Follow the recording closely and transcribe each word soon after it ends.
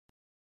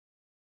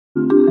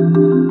Welcome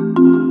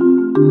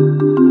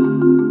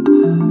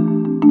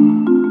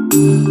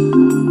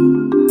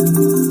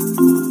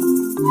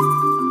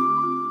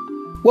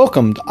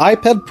to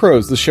iPad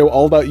Pros, the show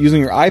all about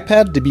using your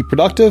iPad to be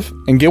productive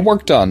and get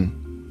work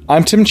done.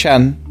 I'm Tim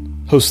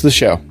Chen, host of the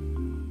show.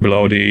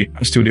 Below the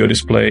studio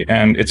display,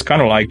 and it's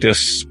kind of like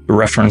this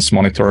reference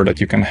monitor that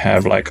you can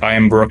have. Like, I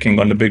am working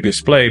on the big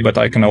display, but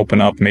I can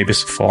open up maybe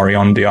Safari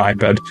on the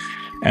iPad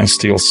and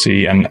still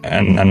see and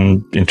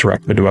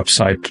interact with the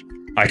website.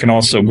 I can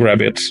also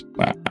grab it.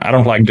 I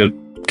don't like the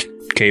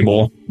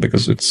cable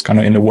because it's kind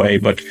of in the way,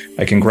 but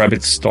I can grab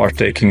it, start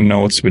taking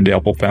notes with the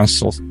Apple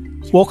Pencil.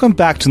 Welcome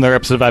back to another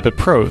episode of iPad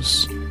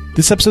Pros.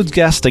 This episode's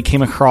guest I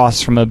came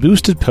across from a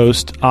boosted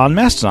post on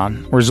Mastodon,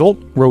 where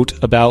Zsolt wrote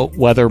about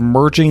whether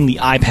merging the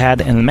iPad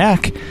and the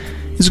Mac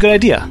is a good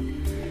idea.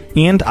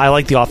 And I,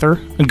 like the author,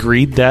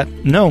 agreed that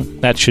no,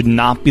 that should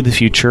not be the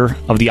future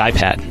of the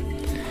iPad.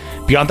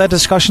 Beyond that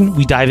discussion,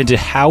 we dive into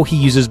how he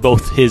uses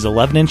both his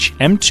 11-inch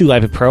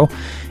M2 iPad Pro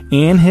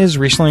and his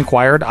recently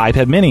acquired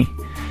iPad mini.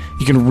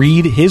 You can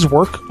read his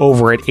work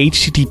over at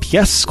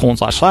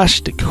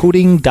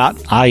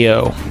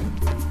https://decoding.io.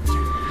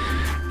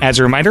 As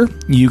a reminder,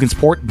 you can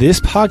support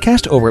this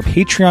podcast over at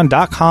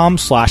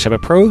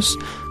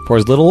patreon.com/iPadPros for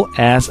as little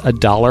as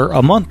 $1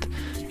 a month.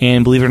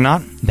 And believe it or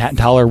not, that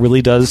dollar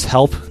really does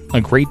help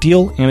a great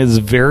deal and is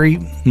very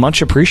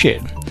much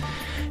appreciated.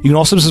 You can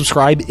also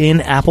subscribe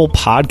in Apple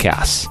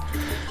Podcasts.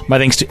 My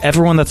thanks to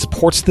everyone that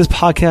supports this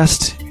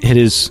podcast. It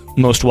is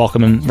most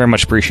welcome and very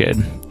much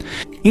appreciated.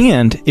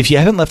 And if you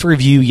haven't left a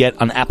review yet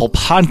on Apple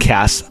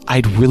Podcasts,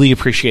 I'd really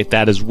appreciate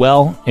that as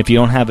well. If you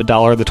don't have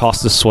 $1 to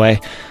toss this way,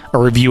 a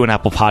review on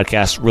Apple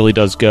Podcasts really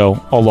does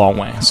go a long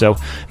way. So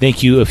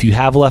thank you if you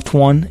have left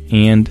one,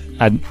 and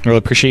I'd really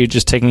appreciate you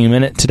just taking a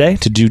minute today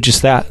to do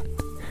just that.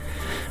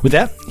 With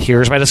that,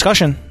 here's my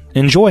discussion.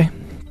 Enjoy.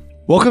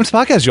 Welcome to the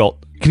podcast, Zsolt.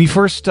 Can you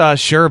first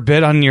share a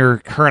bit on your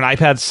current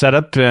iPad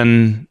setup?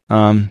 And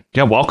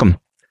welcome.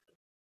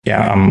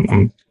 Yeah,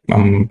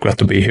 I'm glad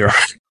to be here.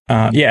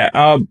 Well,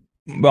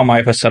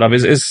 my iPad setup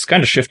is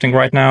kind of shifting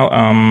right now.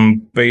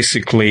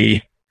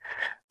 Basically,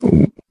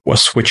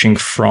 was switching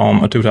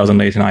from a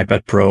 2018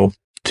 iPad Pro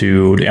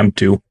to the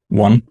M2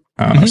 one.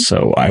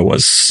 So I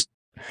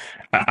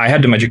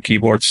had the Magic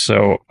Keyboard,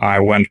 so I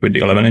went with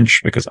the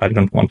 11-inch because I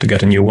didn't want to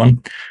get a new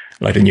one,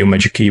 like a new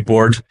Magic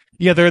Keyboard.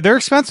 Yeah, they're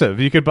expensive.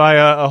 You could buy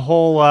a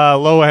whole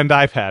low-end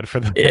iPad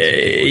for them.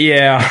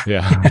 Yeah,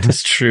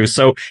 that's true.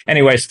 So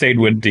anyway, I stayed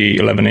with the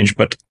 11-inch,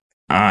 but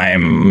I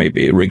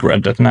maybe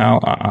regret that now.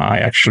 I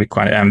actually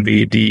quite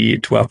envy the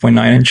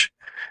 12.9-inch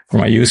for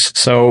my use.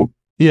 So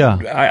yeah,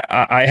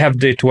 I have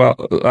the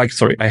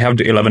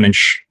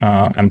 11-inch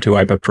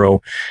M2 iPad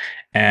Pro,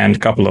 and a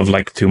couple of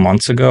 2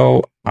 months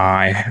ago,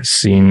 I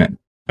seen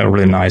a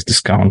really nice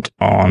discount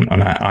on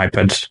an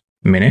iPad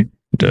Mini,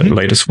 the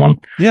latest one.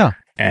 Yeah.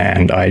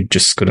 And I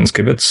just couldn't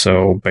skip it.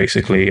 So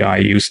basically, I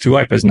use 2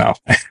 iPads now.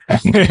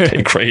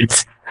 They're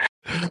great.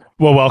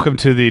 Well, welcome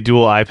to the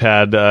dual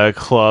iPad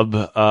club.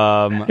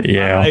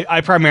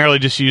 I primarily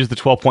just use the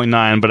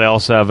 12.9, but I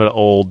also have an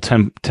old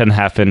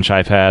 10.5-inch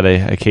iPad I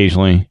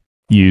occasionally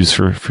use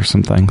for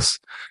some things.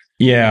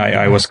 Yeah,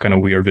 I was kind of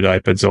weird with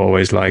iPads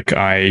always.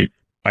 I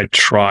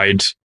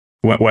tried,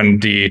 when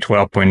the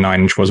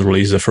 12.9-inch was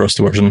released, the first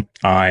version,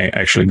 I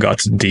actually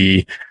got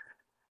the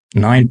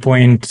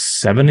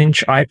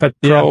 9.7-inch iPad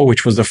Pro,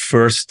 which was the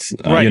first,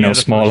 smaller.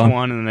 First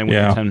one, and then they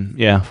went to 10,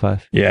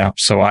 5. Yeah,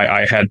 so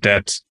I had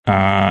that.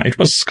 It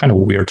was kind of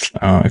a weird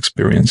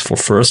experience for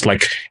first,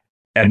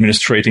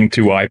 administrating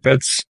 2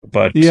 iPads.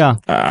 But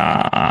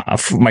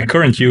my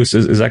current use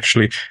is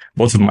actually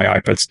both of my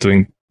iPads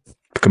doing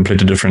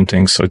completely different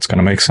things, so it's going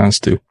to make sense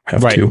to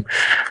have 2.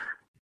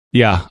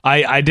 Yeah,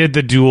 I did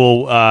the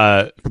dual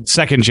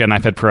second gen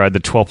iPad Pro, the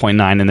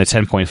 12.9 and the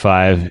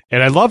 10.5,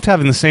 and I loved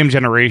having the same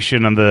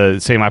generation on the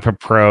same iPad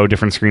Pro,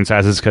 different screen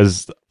sizes,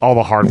 because all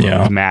the hardware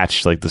was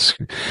matched, the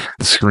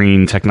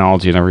screen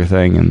technology and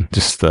everything, and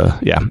just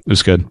it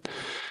was good.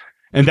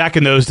 And back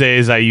in those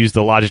days, I used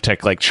the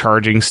Logitech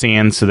charging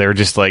stand, so they were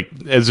just it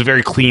was a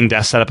very clean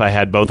desk setup. I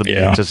had both of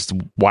them just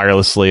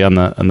wirelessly on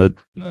the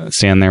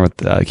stand there with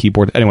the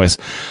keyboard. Anyways,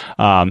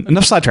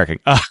 enough sidetracking.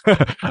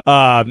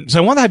 So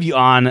I wanted to have you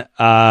on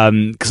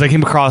because I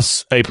came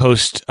across a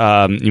post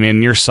you made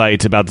on your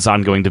site about this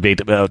ongoing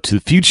debate about the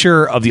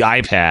future of the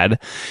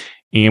iPad,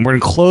 and we're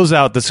going to close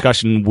out the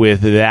discussion with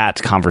that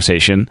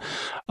conversation.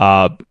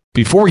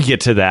 Before we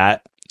get to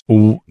that,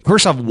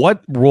 first off,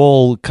 what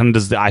role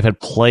does the iPad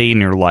play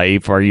in your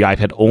life? Are you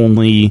iPad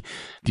only?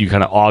 Do you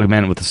kind of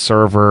augment with a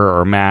server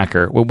or Mac,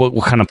 or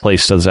what kind of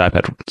place does the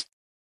iPad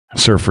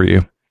serve for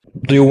you?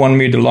 Do you want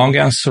me the long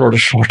answer or the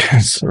short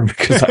answer?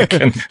 Because I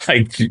can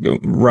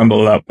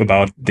rumble up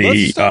about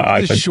the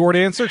iPad. The short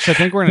answer, because I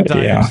think we're going to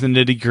dive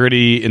into the nitty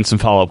gritty and some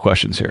follow up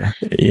questions here.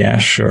 Yeah,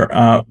 sure.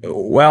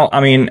 Well,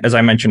 I mean, as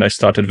I mentioned, I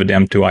started with the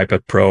M2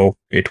 iPad Pro.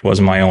 It was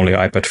my only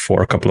iPad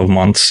for a couple of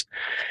months,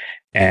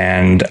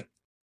 and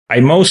I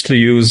mostly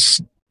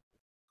use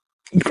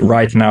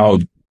right now.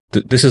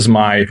 This is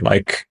my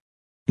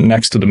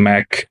next to the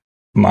Mac,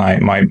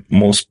 my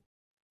most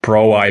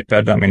Pro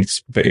iPad. I mean,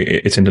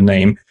 it's in the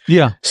name.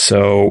 Yeah.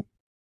 So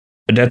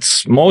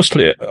that's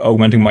mostly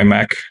augmenting my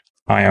Mac.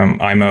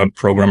 I'm a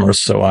programmer,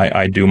 so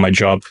I do my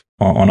job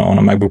on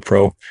a MacBook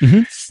Pro,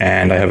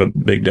 and I have a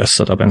big desk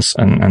setup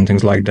and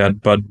things like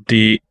that. But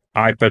the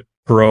iPad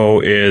Pro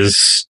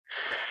is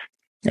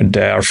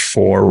there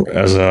for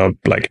as a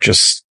like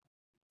just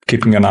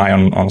keeping an eye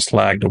on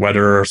Slack, the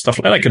weather, stuff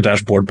like a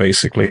dashboard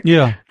basically.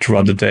 Yeah.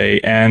 Throughout the day,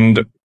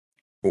 and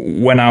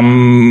when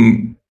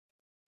I'm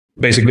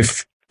basically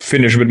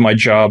finished with my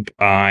job,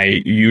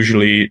 I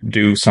usually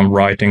do some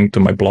writing to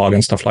my blog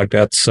and stuff like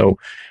that. So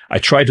I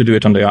try to do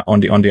it on the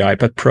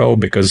iPad Pro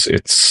because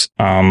it's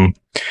I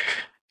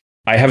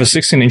have a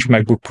 16-inch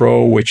MacBook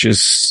Pro, which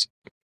is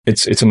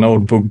it's a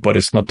notebook, but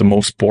it's not the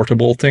most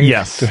portable thing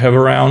to have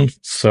around.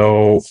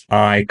 So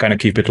I kind of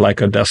keep it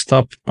like a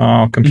desktop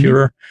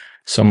computer.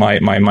 So my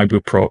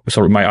MacBook Pro,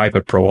 my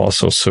iPad Pro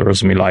also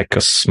serves me like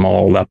a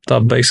small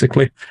laptop,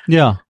 basically.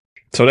 Yeah.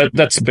 So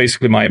that's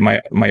basically my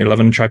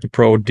 11-inch iPad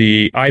Pro.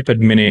 The iPad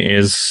Mini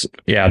is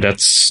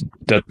that's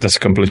a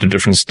completely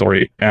different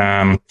story.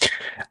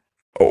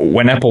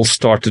 When Apple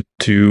started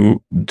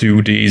to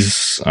do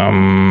these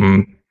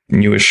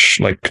newish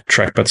like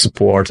trackpad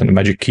support and the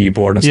Magic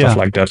Keyboard and stuff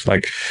like that,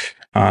 like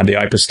the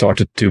iPad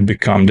started to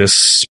become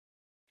this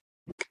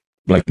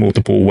like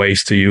multiple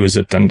ways to use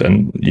it, and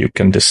then you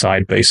can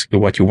decide basically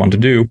what you want to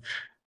do.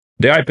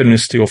 The iPad Mini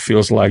still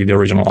feels like the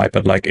original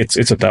iPad, like it's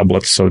a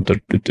tablet, so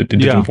that it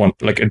didn't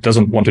want, like it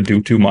doesn't want to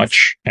do too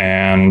much,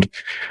 and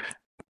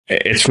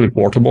it's really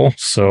portable.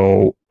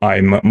 So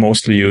I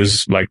mostly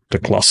use like the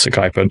classic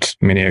iPad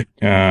Mini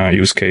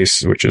use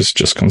case, which is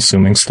just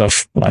consuming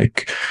stuff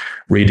like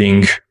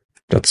reading.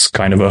 That's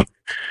kind of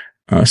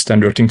a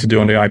standard thing to do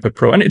on the iPad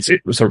Pro, and it's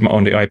sort of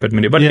on the iPad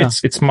Mini, but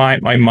it's my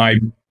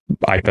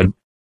iPad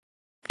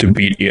to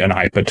beat an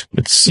iPad.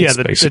 It's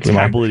basically the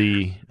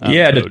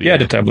tablet-y.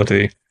 The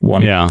tablet-y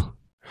one. Yeah.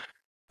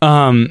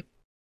 And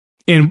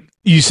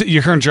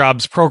your current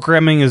job's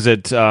programming. Is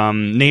it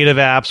native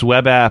apps,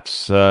 web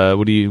apps?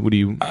 What do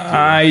you?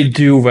 I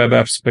do web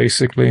apps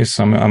basically.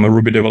 So I'm a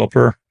Ruby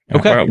developer.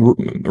 Okay.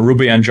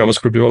 Ruby and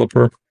JavaScript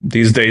developer.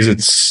 These days,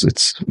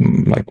 it's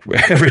like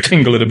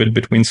everything a little bit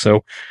between.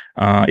 So,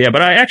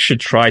 but I actually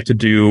try to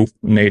do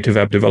native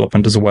app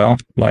development as well.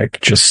 Like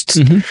just.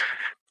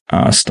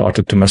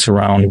 Started to mess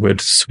around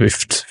with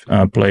Swift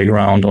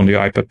Playground on the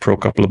iPad Pro a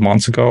couple of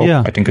months ago.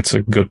 Yeah. I think it's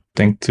a good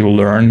thing to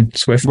learn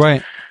Swift.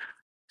 Right.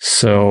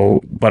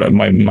 So, but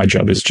my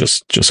job is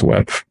just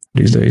web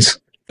these days.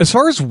 As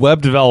far as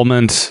web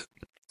development,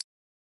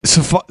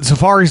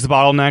 Safari's the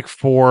bottleneck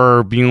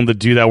for being able to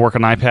do that work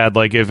on iPad.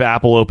 Like if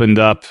Apple opened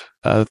up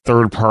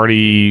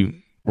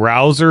third-party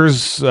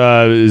browsers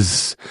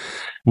is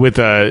with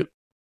a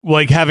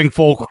like having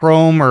full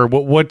Chrome, or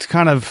what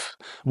kind of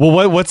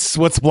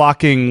what's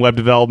blocking web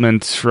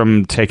development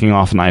from taking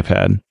off an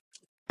iPad?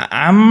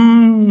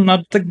 I'm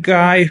not the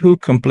guy who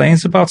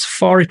complains about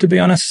Safari, to be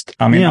honest.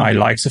 I mean, I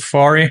like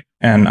Safari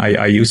and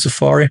I use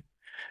Safari.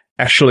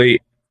 Actually,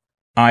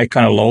 I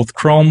kind of loathe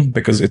Chrome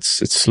because it's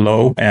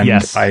slow, and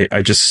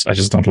I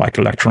just don't like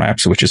Electron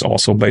apps, which is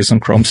also based on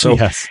Chrome. So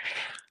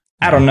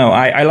I don't know.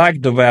 I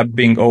like the web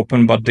being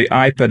open, but the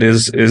iPad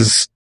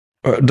is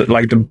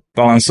like the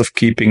balance of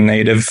keeping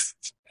native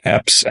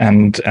apps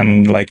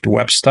and like the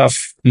web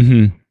stuff.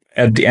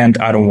 At the end,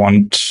 I don't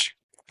want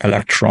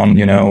Electron,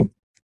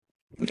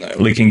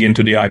 leaking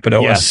into the iPad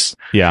OS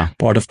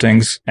part of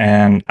things.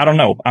 And I don't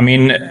know. I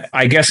mean,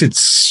 I guess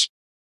it's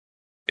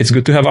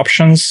good to have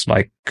options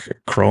like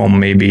Chrome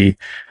maybe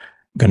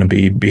going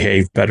to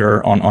behave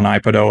better on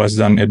iPad OS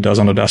than it does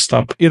on the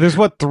desktop. Yeah, there's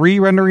 3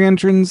 rendering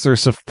engines?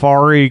 There's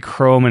Safari,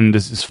 Chrome, and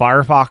is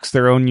Firefox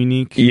their own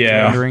unique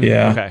rendering?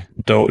 Yeah. Okay.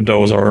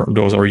 Those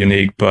are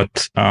unique,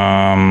 but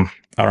I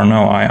don't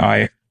know.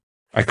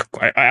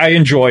 I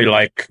enjoy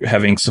like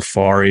having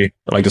Safari,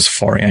 like the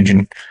Safari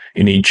engine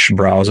in each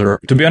browser.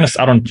 To be honest,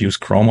 I don't use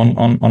Chrome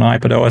on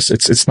iPad OS.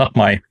 It's not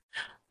my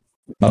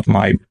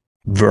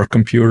work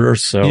computer,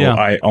 so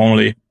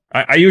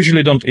I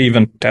usually don't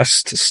even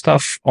test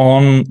stuff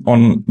on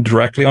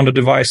directly on the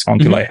device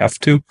until I have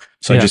to.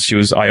 So I just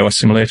use iOS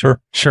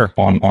Simulator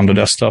on the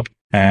desktop.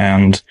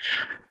 And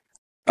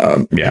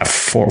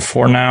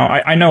for now,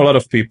 I know a lot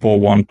of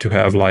people want to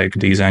have like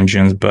these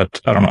engines,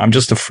 but I don't know. I'm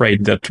just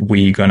afraid that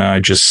we're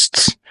gonna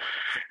just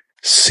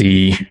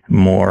see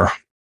more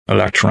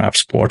Electron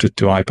apps ported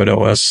to iPad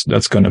OS.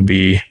 That's gonna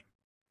be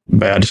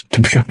bad,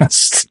 to be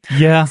honest.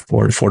 Yeah.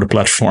 For the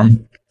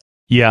platform.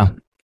 Yeah.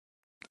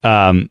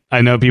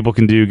 I know people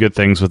can do good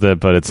things with it,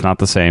 but it's not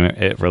the same.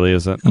 It really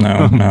isn't.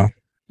 No.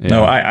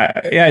 No,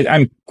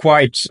 I'm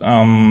quite,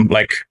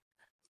 like,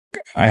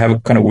 I have a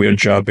kind of weird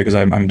job because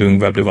I'm doing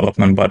web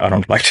development, but I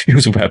don't like to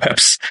use web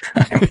apps.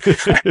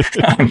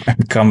 I'm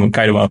become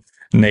kind of a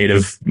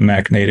native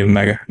Mac, native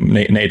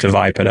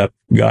iPad app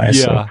guy.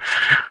 Yeah.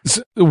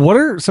 So what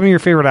are some of your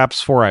favorite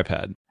apps for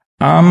iPad?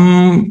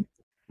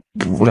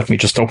 Let me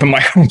just open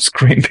my home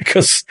screen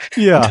because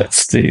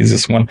that's the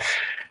easiest one.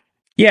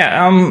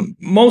 Yeah,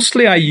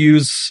 mostly I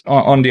use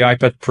on the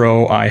iPad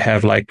Pro, I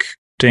have like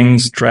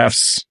things,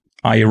 drafts,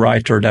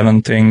 iWriter,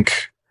 DevonThink.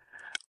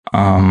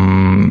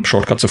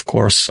 Shortcuts, of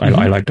course.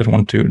 I like that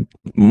one too.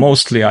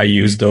 Mostly I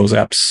use those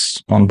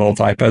apps on both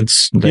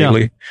iPads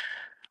daily.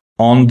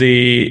 On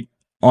the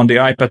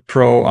iPad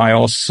Pro, I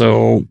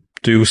also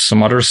do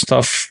some other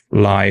stuff,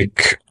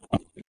 like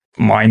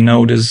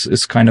MindNote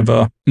is kind of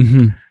an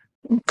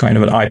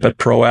iPad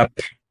Pro app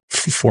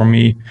for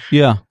me.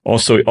 Yeah.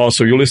 Also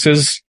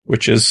Ulysses,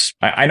 which is,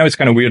 I know it's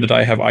kind of weird that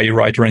I have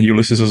iWriter and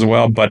Ulysses as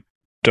well, but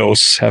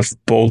those have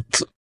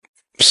both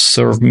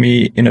served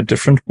me in a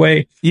different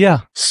way. Yeah.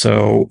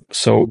 So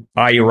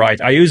I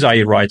use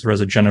iWriter as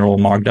a general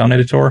Markdown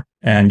editor,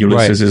 and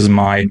Ulysses is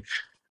my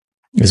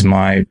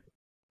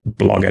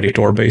blog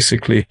editor,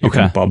 basically. You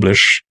can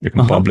publish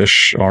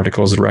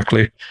articles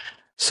directly.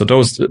 So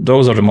those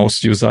are the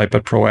most used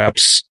iPad Pro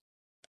apps.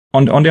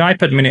 On the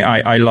iPad Mini,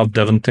 I love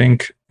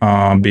DevonThink,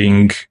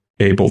 being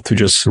able to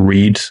just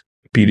read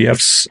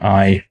PDFs.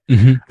 I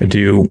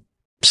do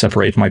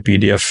separate my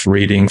PDF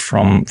reading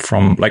from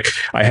like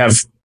I have.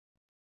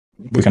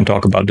 We can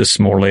talk about this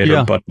more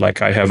later, but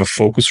like I have a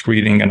focus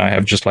reading and I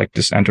have just like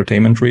this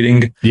entertainment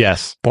reading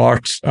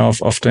part of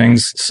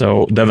things.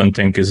 So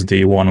DevonThink is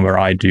the one where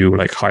I do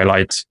like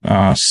highlight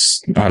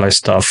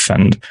stuff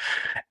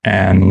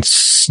and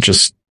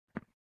just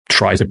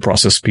try to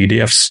process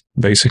PDFs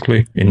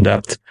basically in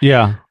depth.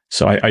 Yeah.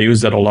 So I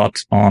use that a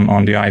lot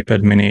on the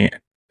iPad Mini.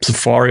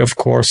 Safari, of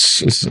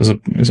course,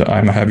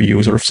 I'm a heavy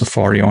user of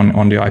Safari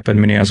on the iPad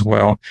Mini as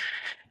well.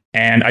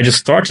 And I just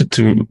started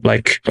to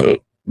like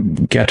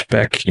get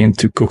back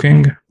into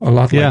cooking a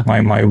lot. Yeah.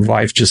 Like my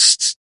wife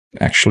just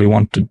actually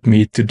wanted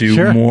me to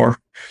do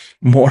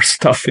more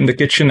stuff in the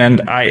kitchen,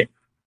 and I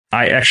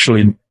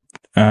actually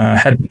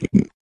had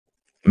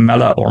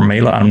Mela,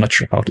 I'm not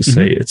sure how to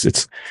say it.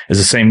 It's the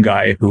same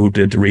guy who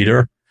did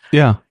Reader.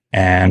 Yeah.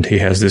 And he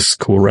has this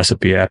cool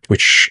recipe app,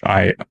 which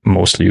I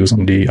mostly use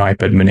on the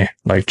iPad Mini,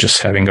 like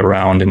just having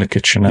around in the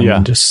kitchen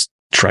and just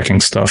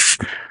tracking stuff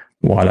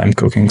while I'm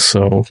cooking.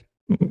 So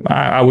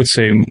I would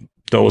say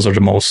those are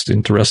the most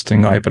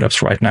interesting iPad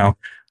apps right now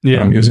that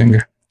I'm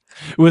using.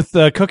 With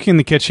cooking in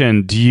the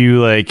kitchen,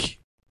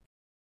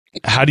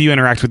 how do you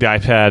interact with the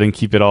iPad and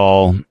keep it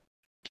all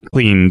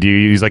clean? Do you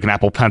use like an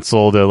Apple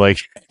Pencil to like?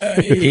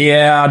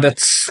 Yeah,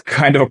 that's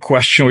kind of a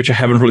question which I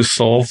haven't really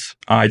solved.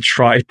 I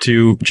try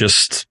to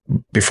just,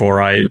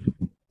 before I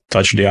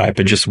touch the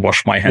iPad, just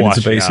wash my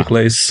hands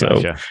basically.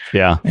 So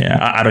gotcha.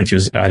 I don't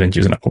use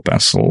an Apple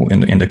Pencil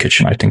in the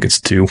kitchen. I think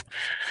it's too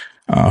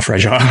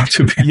fragile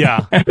to be.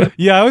 Yeah.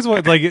 I always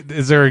want, like,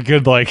 is there a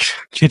good like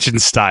kitchen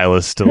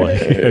stylist to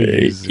like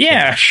use?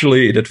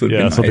 Actually, that would be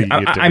nice.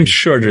 I'm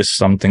sure there's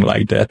something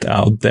like that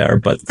out there,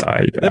 but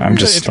I'm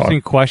just an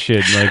interesting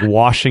question. Like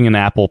washing an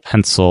Apple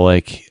Pencil,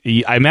 like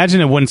I imagine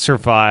it wouldn't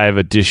survive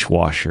a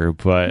dishwasher,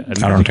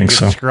 but I don't think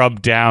so.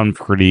 Scrub down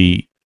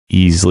pretty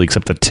easily,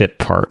 except the tip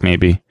part,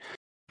 maybe.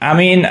 I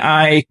mean,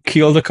 I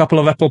killed a couple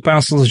of Apple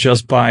Pencils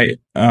just by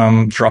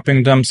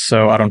dropping them,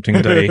 so I don't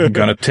think they're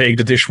gonna take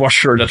the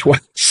dishwasher that well.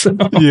 So.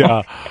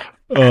 Yeah.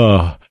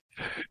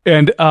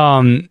 And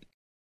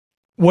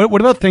what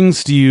about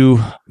things do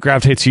you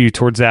gravitate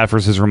towards that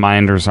versus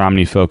reminders or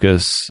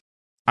OmniFocus?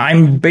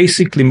 I'm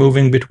basically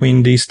moving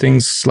between these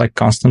things like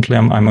constantly.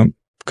 I'm a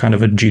kind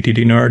of a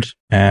GTD nerd,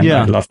 and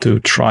I love to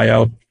try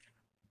out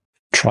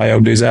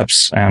these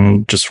apps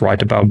and just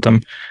write about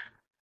them.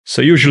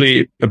 So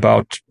usually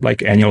about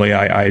like annually,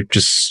 I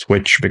just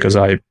switch because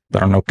I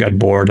don't know, get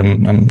bored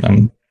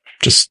and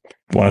just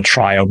want to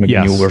try out maybe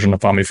a new version of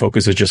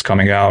OmniFocus is just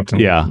coming out.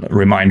 And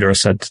Reminder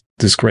said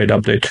this great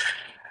update.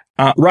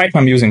 Right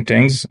now I'm using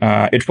things.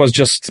 It was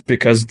just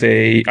because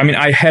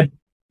I had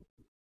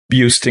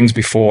used things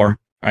before.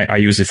 I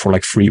used it for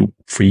like 3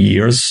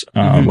 years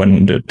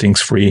when the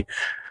Things Free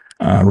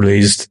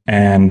released,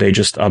 and they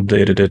just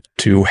updated it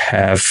to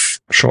have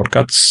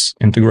shortcuts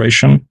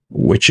integration,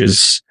 which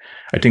is,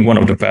 I think, one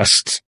of the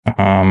best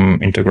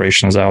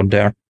integrations out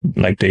there.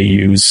 Like they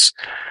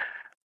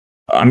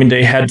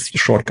had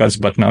shortcuts,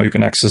 but now you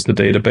can access the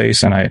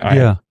database, and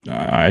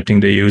I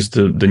think they use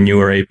the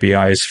newer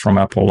APIs from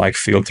Apple, like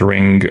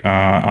filtering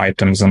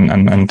items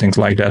and things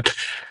like that.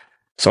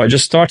 So I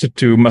just started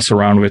to mess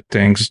around with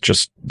things,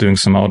 just doing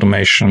some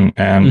automation,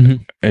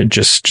 and it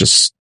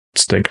just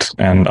sticked.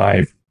 And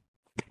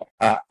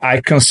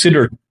I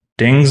consider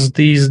things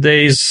these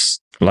days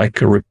like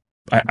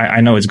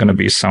I know it's going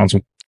to sounds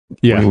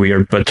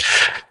weird, but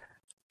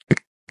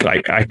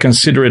like I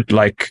consider it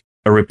like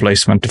a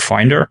replacement to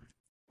Finder,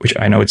 which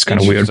I know it's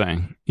kind of weird.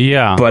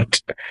 Yeah,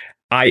 but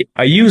I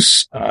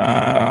use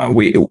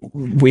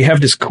we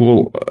have this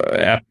cool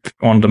app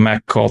on the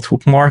Mac called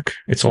Hookmark.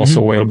 It's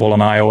also available on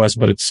iOS,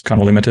 but it's kind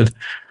of limited,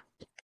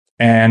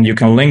 and you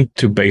can link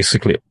to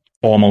basically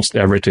almost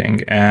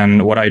everything.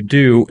 And what I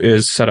do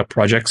is set up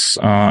projects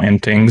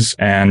and things,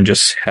 and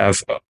just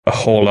have a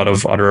whole lot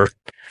of other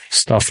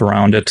stuff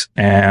around it.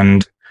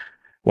 And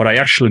what I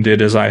actually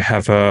did is I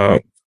have a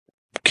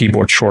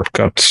keyboard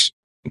shortcut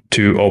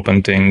to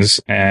open things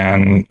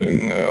and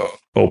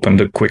open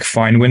the quick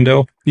find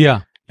window.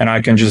 Yeah. And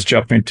I can just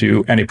jump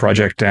into any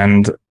project.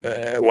 And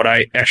what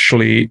I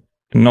actually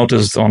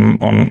noticed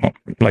on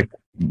like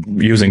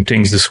using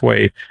things this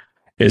way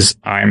is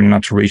I'm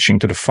not reaching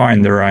to the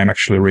Finder. I'm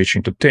actually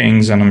reaching to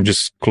things, and I'm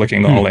just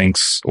clicking on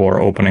links or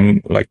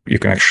opening. Like you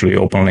can actually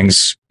open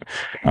links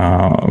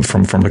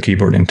from the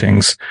keyboard in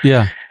things.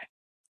 Yeah,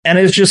 and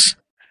it's just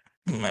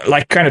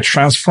like kind of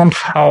transformed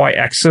how I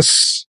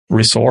access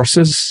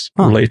resources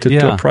related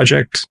to a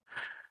project.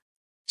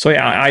 So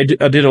yeah, I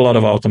did a lot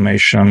of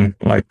automation.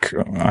 Like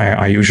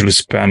I usually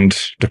spend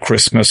the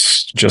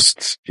Christmas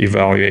just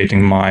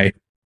evaluating my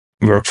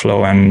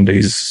workflow, and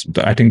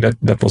I think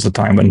that was the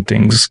time when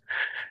things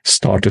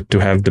started to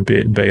have the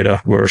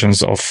beta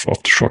versions of the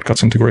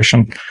shortcuts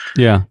integration.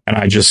 Yeah. And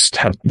I just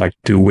had like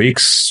 2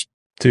 weeks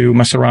to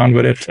mess around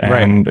with it.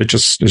 And I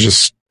just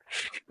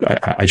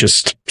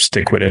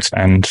stick with it.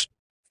 And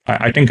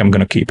I think I'm going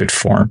to keep it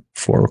for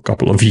a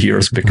couple of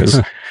years because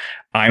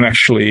I'm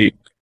actually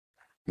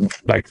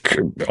like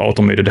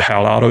automated the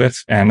hell out of it.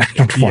 And I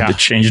don't want to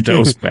change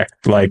those back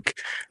like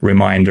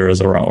reminders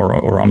or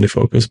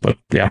OmniFocus. But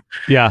yeah,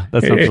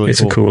 that sounds really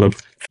it's cool. a cool.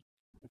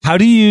 How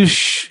do you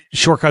use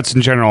shortcuts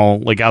in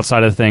general, like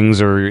outside of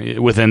things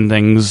or within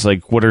things?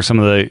 Like, what are some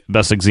of the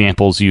best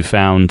examples you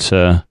found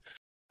to?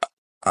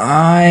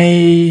 I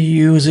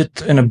use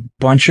it in a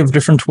bunch of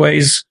different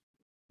ways.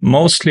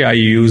 Mostly I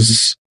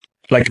use,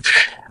 like,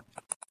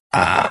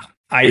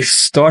 I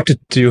started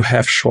to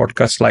have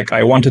shortcuts. Like,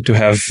 I wanted to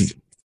have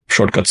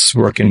shortcuts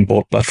work in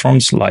both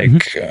platforms.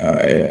 Like,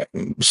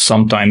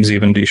 sometimes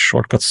even these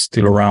shortcuts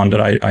still around that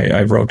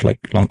I wrote like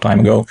a long time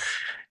ago.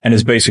 And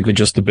it's basically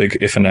just a big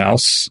if and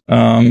else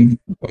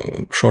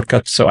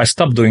shortcut. So I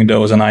stopped doing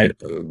those, and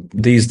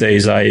these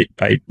days I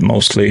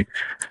mostly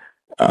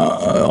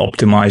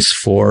optimize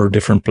for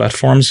different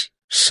platforms.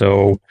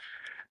 So,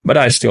 but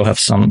I still have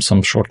some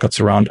shortcuts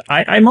around.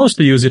 I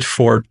mostly use it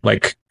for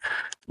like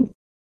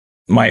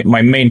my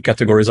main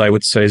categories. I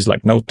would say is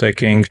like note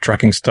taking,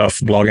 tracking stuff,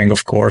 blogging,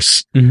 of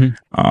course.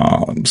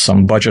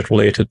 Some budget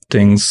related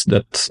things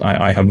that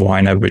I have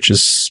YNAB, which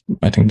is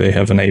I think they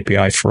have an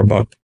API for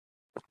about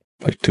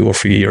like 2 or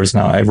 3 years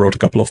now. I wrote a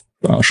couple of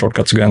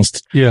shortcuts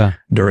against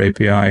their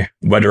API,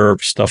 weather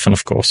stuff, and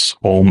of course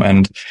home.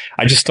 And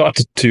I just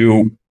started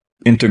to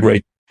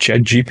integrate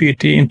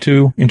ChatGPT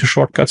into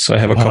shortcuts. I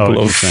have a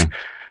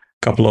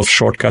couple of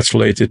shortcuts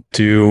related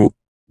to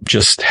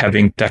just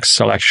having text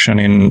selection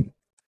in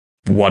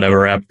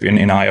whatever app in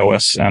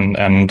iOS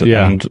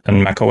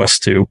and macOS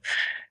too,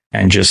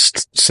 and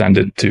just send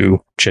it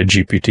to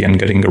ChatGPT and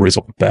getting the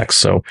result back.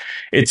 So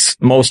it's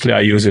mostly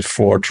I use it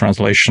for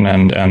translation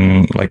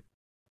and like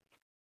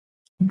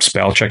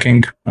spell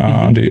checking.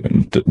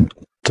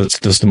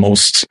 That's the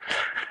most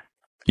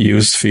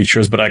used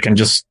features, but I can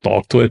just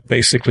talk to it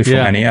basically from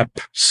any app.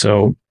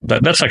 So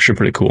that's actually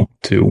pretty cool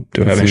to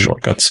have in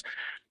shortcuts.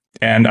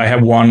 And I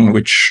have one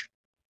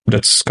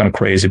that's kind of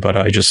crazy, but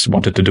I just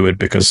wanted to do it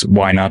because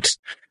why not?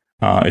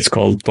 It's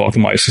called Talk to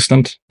My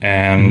Assistant,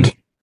 and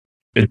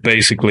it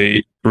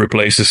basically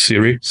replaces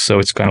Siri. So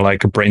it's kind of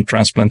like a brain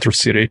transplant for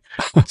Siri.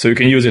 So you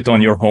can use it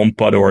on your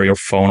HomePod or your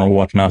phone or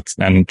whatnot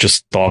and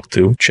just talk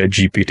to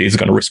ChatGPT. It's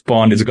going to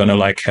respond. It's going to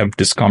like have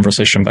this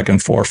conversation back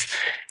and forth.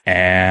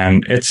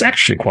 And it's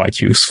actually quite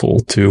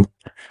useful to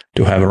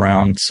have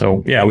around.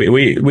 So yeah,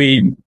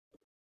 we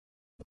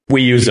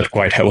use it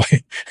quite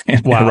heavily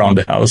around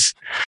the house.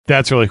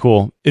 That's really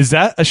cool. Is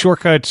that a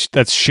shortcut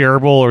that's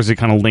shareable, or is it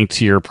kind of linked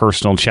to your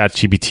personal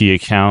ChatGPT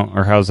account,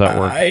 or how does that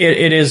work?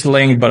 It is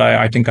linked, but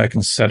I think I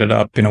can set it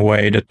up in a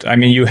way that, I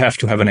mean, you have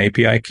to have an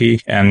API key,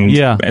 and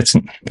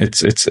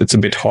it's a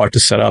bit hard to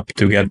set up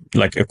to get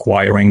like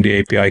acquiring the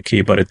API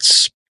key, but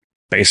it's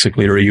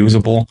basically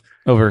reusable.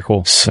 Oh, very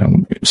cool.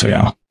 So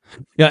yeah.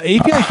 Yeah,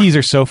 API keys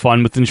are so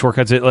fun within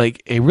shortcuts.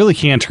 It really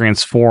can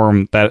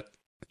transform that,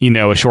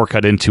 a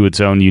shortcut into its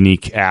own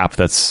unique app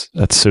that's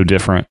so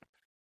different.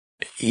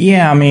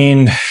 Yeah, I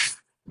mean,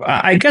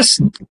 I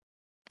guess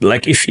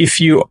like if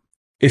you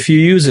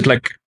use it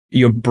like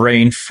your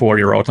brain for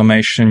your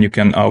automation, you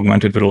can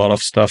augment it with a lot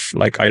of stuff.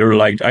 Like I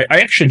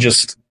actually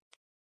just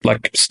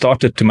like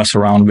started to mess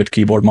around with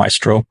Keyboard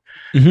Maestro,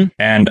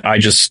 and I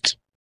just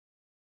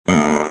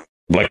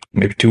like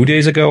maybe 2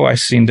 days ago, I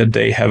seen that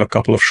they have a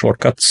couple of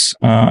shortcuts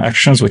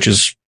actions, which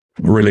is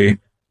really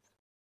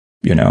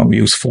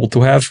useful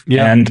to have.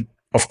 Yeah. And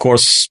of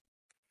course,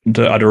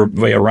 the other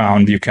way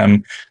around, you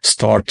can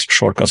start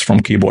shortcuts from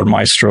Keyboard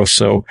Maestro.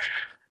 So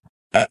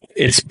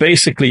it's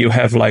basically you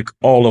have like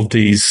all of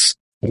these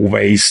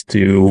ways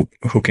to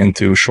hook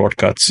into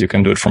shortcuts. You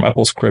can do it from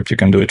AppleScript. You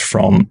can do it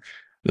from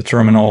the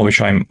terminal,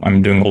 which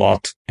I'm doing a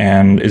lot.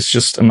 And it's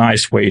just a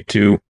nice way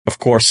to, of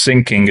course,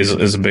 syncing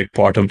is a big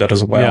part of that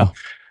as well.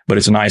 But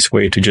it's a nice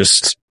way to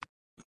just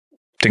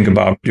think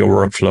about your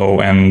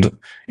workflow and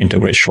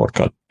integrate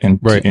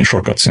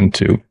shortcuts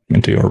into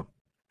your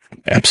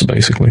apps,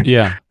 basically.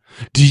 Yeah.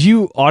 Do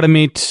you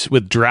automate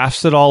with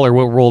drafts at all, or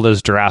what role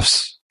does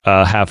drafts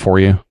have for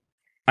you?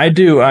 I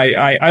do.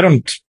 I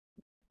don't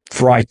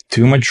write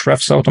too much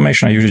drafts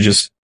automation. I usually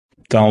just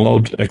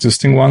download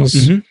existing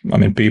ones. I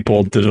mean,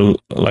 people did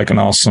an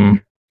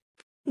awesome.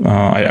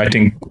 I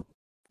think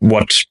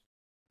what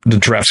the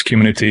drafts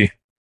community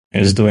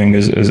is doing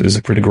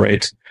is pretty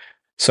great.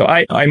 So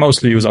I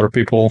mostly use other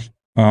people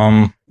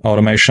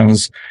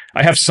automations.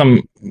 I have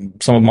some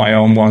of my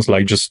own ones,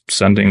 like just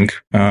sending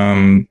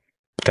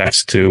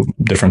text to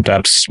different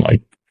apps,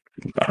 like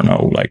I don't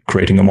know, like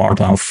creating a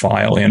Markdown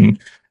file in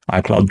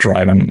iCloud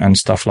Drive and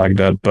stuff like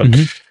that. But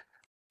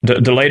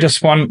the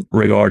latest one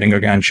regarding,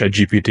 again,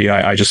 ChatGPT,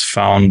 I just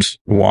found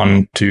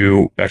one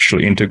to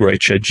actually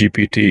integrate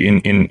ChatGPT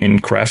in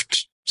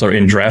drafts,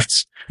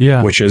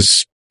 which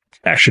is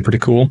actually pretty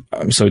cool.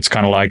 So it's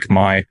kind of like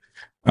my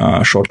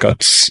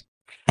shortcuts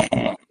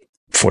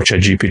for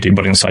ChatGPT,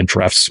 but inside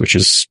drafts, which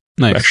is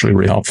actually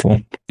really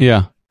helpful.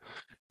 Yeah.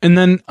 And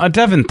then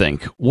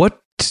DevonThink, what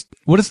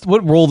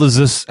role does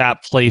this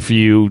app play for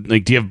you?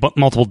 Like, do you have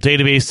multiple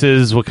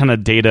databases? What kind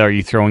of data are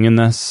you throwing in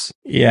this?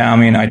 Yeah, I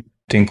mean, I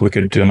think we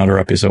could do another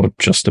episode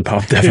just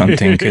about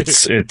DevonThink.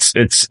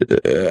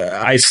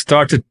 I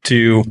started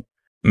to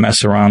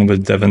mess around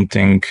with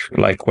DevonThink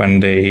like when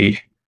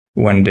they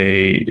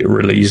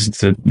released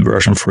the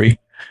version 3.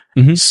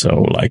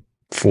 So like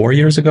 4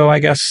 years ago, I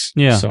guess.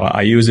 Yeah. So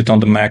I use it on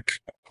the Mac,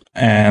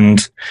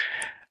 and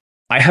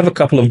I have a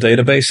couple of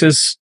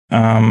databases.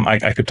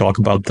 I could talk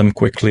about them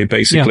quickly.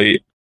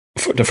 Basically,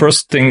 the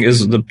first thing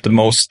is the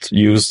most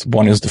used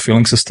one is the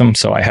filling system.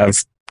 So I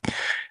have,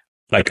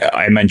 like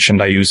I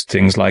mentioned, I use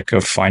things like a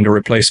Finder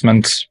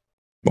replacement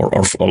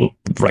or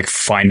like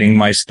finding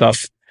my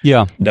stuff.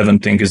 Yeah.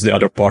 DevonThink is the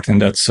other part in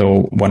that.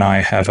 So when I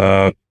have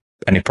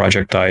any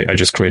project, I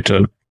just create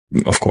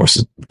of course,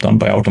 it's done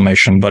by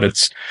automation, but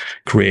it's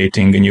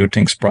creating a new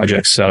things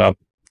project, set up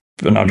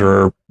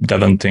another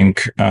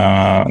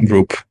DevonThink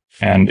group,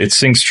 and it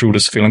syncs through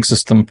this filling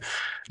system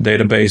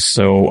database.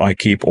 So I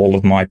keep all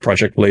of my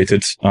project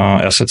related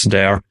assets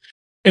there.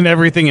 And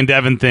everything in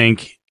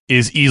DevonThink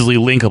is easily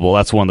linkable.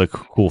 That's one of the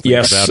cool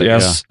things about it.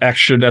 Yes. Yeah.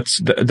 Actually,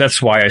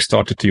 that's why I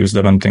started to use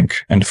DevonThink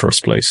in the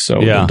first place.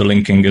 So the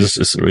linking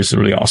is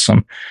really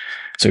awesome.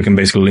 So you can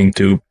basically link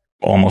to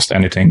almost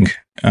anything,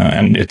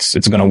 and it's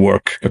going to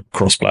work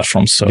across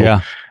platforms.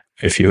 So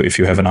if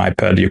you have an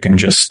iPad, you can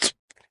just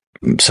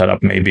set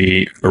up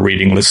maybe a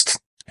reading list,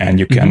 and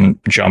you can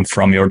jump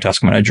from your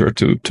task manager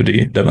to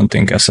the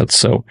DevonThink assets.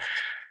 So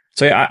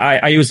yeah,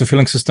 I use the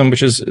filling system,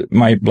 which is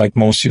my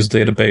most used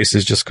database,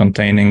 is just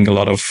containing a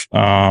lot of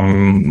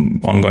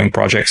ongoing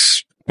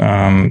projects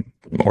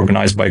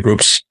organized by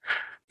groups.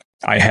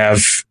 I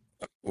have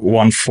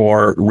one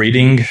for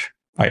reading.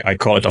 I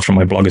call it after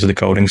my blog is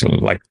decoding. So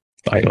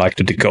I like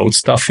to decode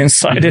stuff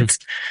inside it.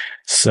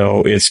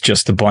 So it's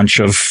just a bunch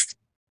of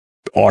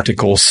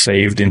articles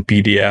saved in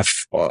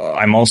PDF.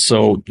 I'm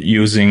also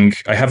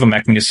I have a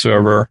Mac mini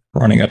server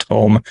running at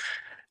home.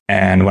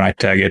 And when I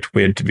tag it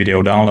with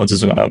video downloads,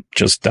 it's going to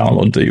just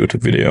download the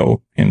YouTube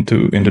video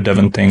into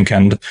DevonThink,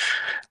 and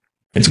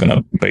it's going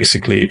to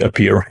basically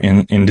appear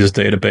in this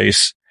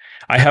database.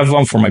 I have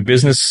one for my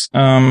business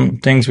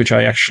things, which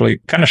I actually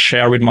kind of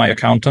share with my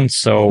accountant.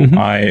 So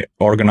I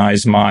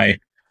organize my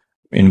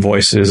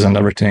invoices and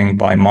everything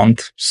by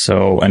month.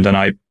 So, and then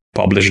I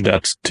publish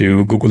that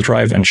to Google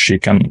Drive, and she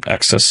can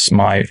access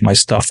my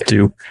stuff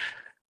to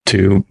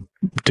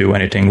do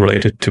anything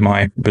related to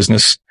my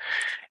business.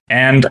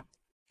 And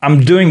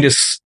I'm doing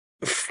this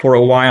for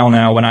a while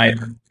now. When I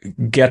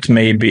get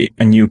maybe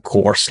a new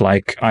course,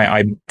 like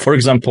I for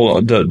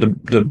example,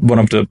 the one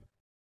of the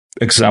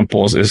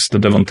examples is the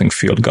DevonThink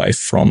field guide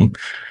from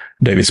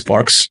David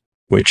Sparks,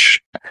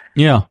 which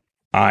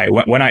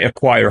when I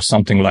acquire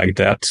something like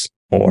that,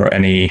 or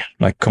any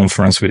like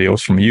conference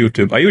videos from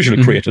YouTube, I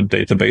usually create a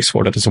database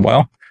for that as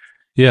well.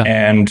 Yeah.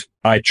 And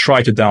I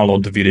try to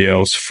download the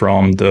videos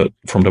from the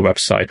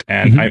website.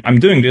 And I'm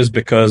doing this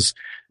because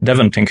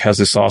DevonThink has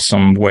this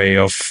awesome way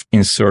of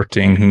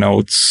inserting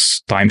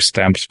notes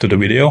timestamped to the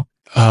video.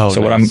 Oh, so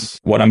nice.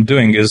 what I'm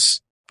doing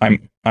is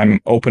I'm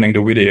opening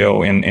the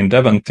video in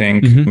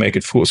DevonThink, make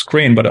it full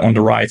screen, but on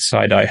the right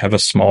side, I have a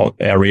small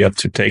area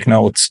to take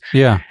notes.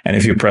 Yeah. And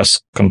if you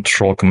press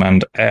Control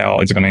Command L,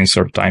 it's going to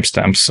insert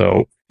timestamps.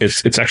 So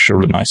it's actually a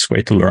really nice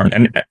way to learn.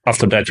 And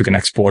after that, you can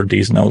export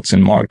these notes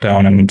in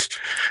Markdown and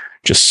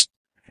just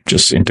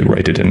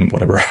integrate it in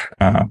whatever.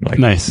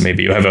 Nice.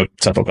 Maybe you have a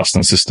Zettel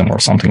custom system or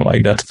something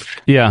like that.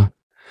 Yeah.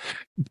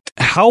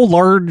 How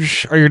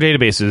large are your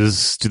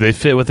databases? Do they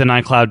fit within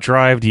iCloud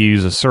Drive? Do you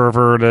use a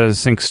server to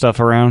sync stuff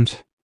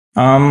around?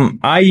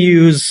 I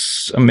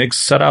use a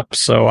mixed setup.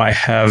 So I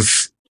have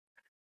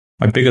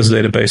my biggest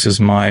database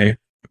is my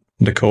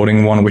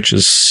decoding one, which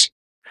is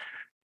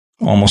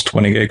almost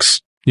 20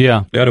 gigs.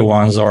 Yeah. The other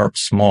ones are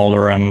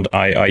smaller, and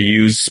I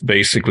use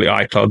basically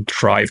iCloud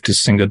Drive to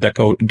sync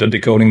the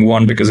decoding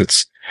one because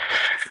it's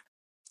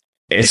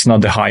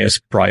not the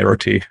highest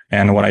priority.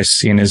 And what I've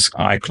seen is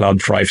iCloud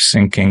Drive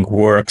syncing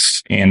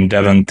works in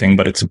DevonThink,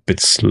 but it's a bit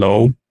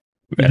slow,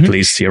 at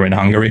least here in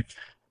Hungary.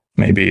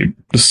 Maybe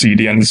the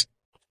CDN is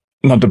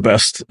not the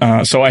best.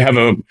 So I have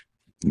a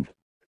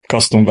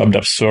custom web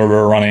dev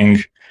server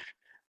running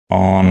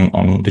on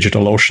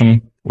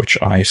DigitalOcean, which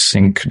I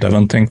sync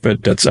DevonThink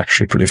with. That's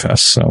actually pretty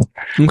fast. So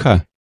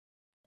okay.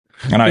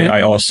 And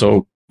I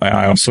also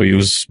I also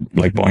use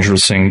like Bonjour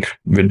Sync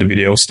with the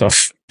video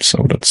stuff.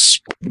 So that's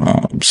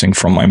sync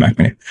from my Mac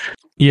Mini.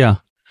 Yeah.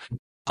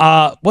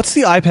 What's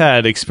the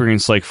iPad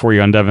experience like for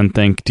you on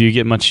DevonThink? Do you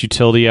get much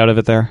utility out of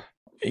it there?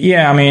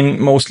 Yeah, I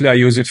mean, mostly I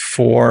use it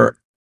for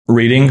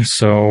reading.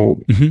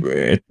 So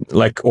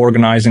like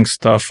organizing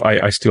stuff,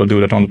 I still do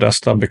that on the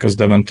desktop because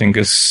DevonThink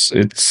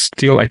it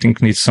still, I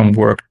think, needs some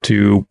work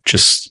to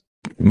just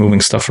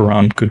moving stuff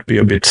around could be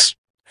a bit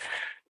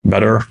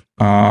better.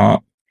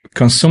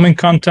 Consuming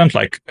content,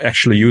 like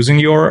actually using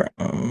your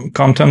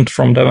content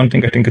from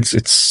DevonThink, I think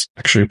it's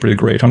actually pretty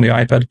great on the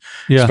iPad,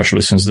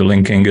 especially since the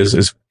linking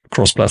is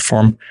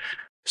cross-platform.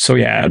 So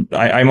yeah,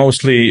 I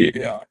mostly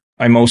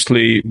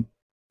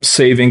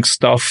saving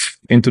stuff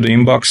into the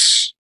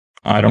inbox.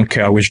 I don't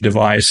care which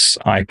device.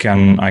 I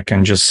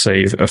can just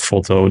save a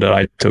photo that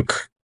I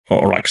took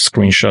or like a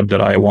screenshot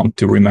that I want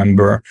to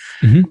remember.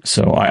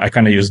 So I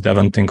kind of use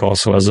DevonThink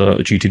also as a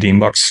GTD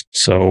inbox.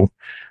 So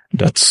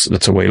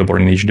that's available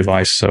in each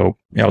device. So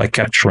yeah, like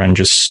capture and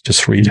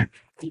just read.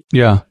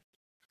 Yeah.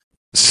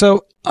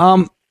 So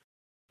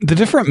the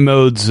different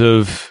modes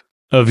of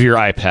your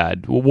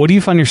iPad, what do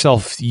you find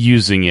yourself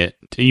using it?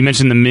 You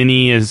mentioned the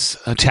Mini is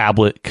a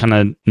tablet kind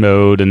of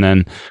mode, and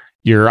then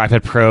your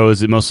iPad Pro,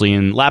 is it mostly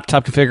in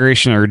laptop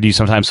configuration, or do you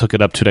sometimes hook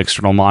it up to an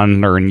external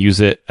monitor and use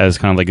it as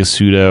kind of like a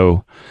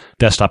pseudo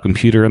desktop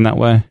computer in that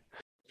way?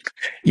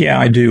 Yeah,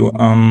 I do.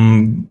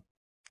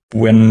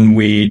 When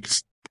we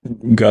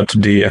got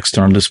the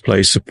external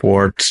display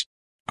support,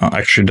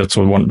 actually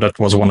that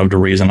was one of the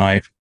reasons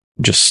I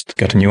just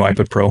got a new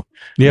iPad Pro.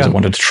 Yeah, I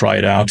wanted to try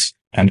it out,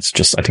 and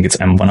I think it's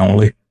M1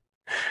 only.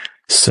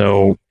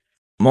 So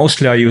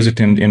mostly I use it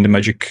in the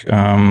Magic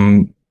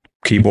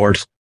keyboard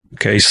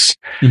case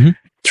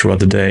throughout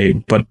the day,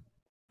 but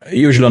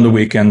usually on the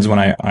weekends when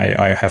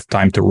I have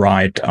time to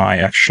write, I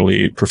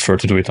actually prefer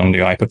to do it on the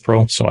iPad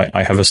Pro. So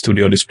I have a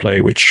studio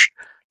display which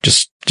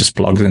just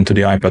plugs into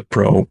the iPad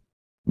Pro,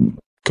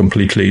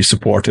 completely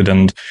supported,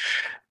 and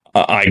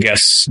I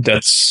guess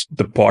that's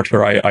the part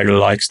where I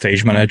like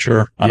Stage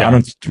Manager. I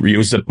don't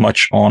use it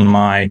much on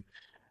my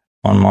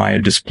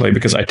display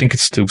because I think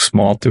it's too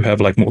small to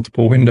have like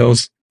multiple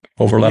windows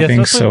overlapping.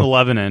 Yeah, so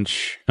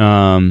 11-inch.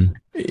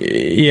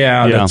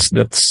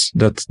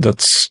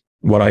 That's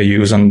what I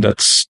use, and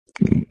that's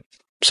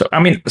so. I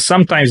mean,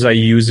 sometimes I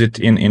use it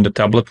in the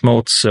tablet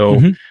mode.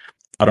 So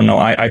I don't know.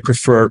 I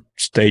prefer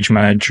Stage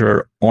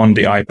Manager on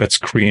the iPad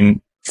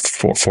screen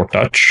for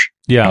touch.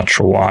 Yeah, not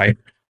sure why,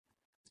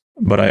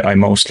 but I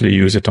mostly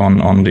use it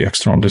on the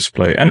external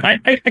display, and I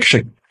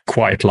actually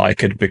quite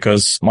like it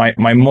because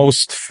my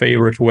most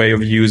favorite way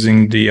of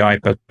using the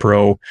iPad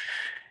Pro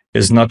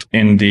is not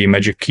in the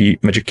Magic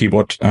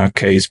Keyboard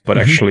case, but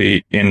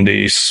actually in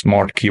the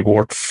Smart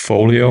Keyboard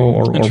Folio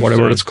or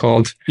whatever it's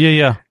called.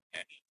 Yeah.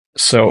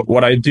 So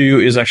what I do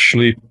is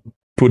actually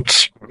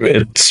put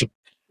it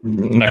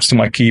next to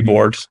my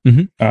keyboard,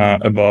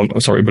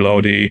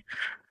 below the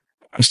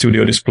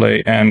studio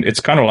display, and it's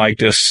kind of like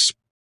this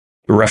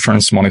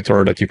reference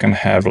monitor that you can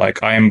have.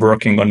 Like I am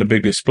working on the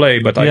big display,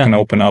 but I can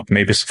open up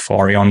maybe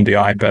Safari on the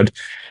iPad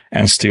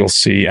and still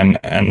see and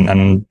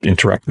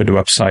interact with the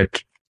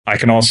website. I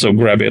can also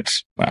grab it.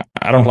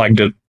 I don't like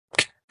the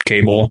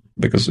cable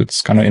because it's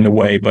kind of in the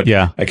way, but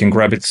I can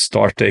grab it,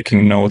 start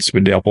taking notes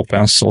with the Apple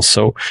Pencil.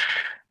 So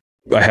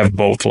I have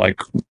both. Like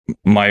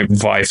my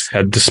wife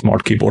had the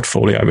Smart Keyboard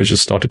Folio. I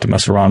just started to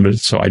mess around with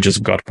it, so I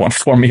just got one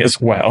for me as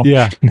well.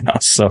 Yeah.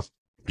 So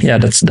yeah,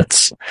 that's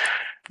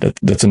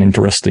an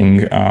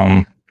interesting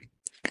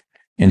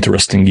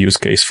use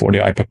case for the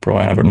iPad Pro.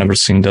 I have never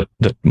seen that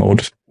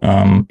mode.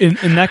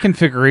 In that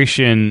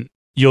configuration,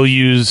 you'll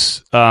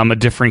use a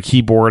different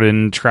keyboard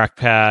and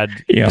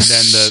trackpad. Yes.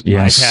 And then the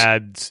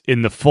iPad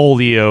in the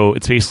Folio,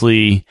 it's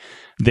basically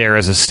there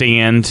as a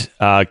stand,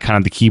 kind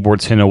of the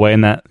keyboard's hidden away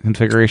in that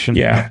configuration.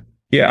 Yeah.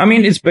 I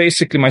mean, it's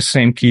basically my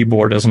same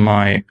keyboard as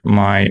my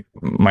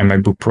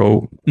MacBook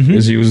Pro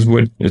is used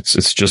with.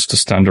 It's just a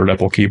standard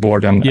Apple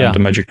keyboard and the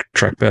Magic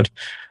Trackpad.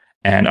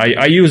 And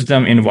I use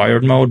them in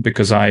wired mode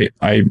because I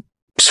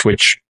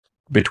switch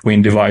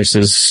between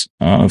devices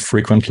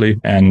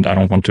frequently, and I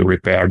don't want to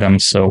repair them.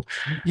 So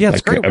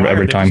it's great.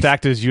 Every time just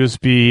act as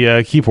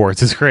USB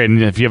keyboards. It's great.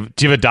 And do you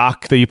have a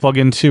dock that you plug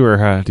into, or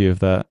how do you have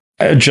that?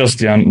 Just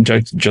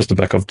the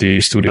back of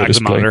the studio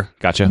display. The monitor.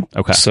 Gotcha.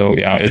 Okay. So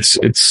yeah, it's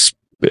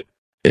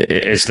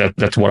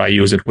that's what I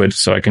use it with.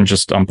 So I can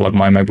just unplug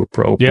my MacBook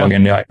Pro, plug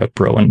in the iPad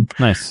Pro, and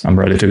I'm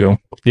ready to go.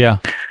 Yeah,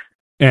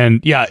 and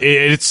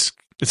it's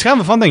kind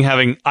of a fun thing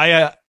having.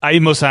 I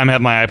most of the time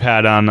have my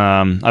iPad on.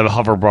 I have a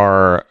hover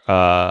bar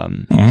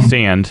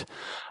stand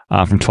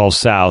from 12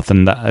 South,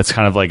 and it's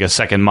kind of like a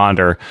second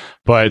monitor.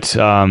 But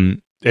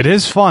it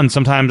is fun.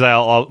 Sometimes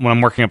I'll when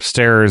I'm working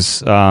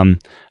upstairs, I'll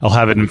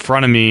have it in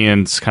front of me,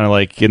 and it's kind of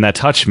like in that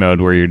touch mode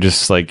where you're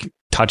just like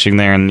touching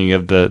there, and you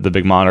have the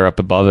big monitor up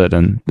above it,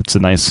 and it's a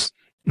nice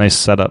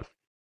setup.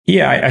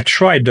 Yeah, I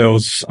tried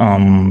those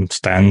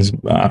stands.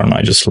 I don't know.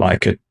 I just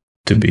like it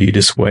to be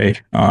this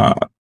way.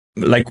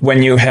 Like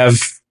when you have,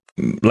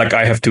 like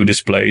I have two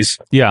displays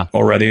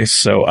already,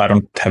 so I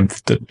don't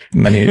have that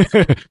many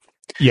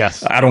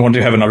Yes. I don't want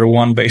to have another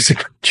one,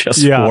 basically,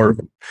 just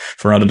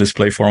for another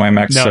display for my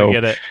Mac. No, so I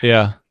get it.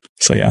 Yeah.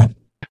 So yeah.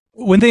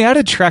 When they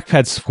added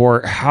trackpad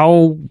support,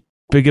 how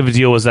big of a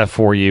deal was that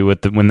for you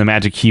when the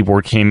Magic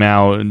Keyboard came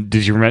out?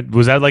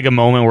 Was that like a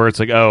moment where it's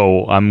like,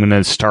 oh, I'm going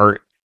to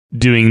start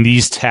doing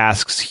these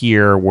tasks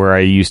here where I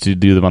used to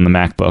do them on the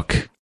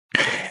MacBook?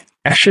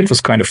 Actually, it was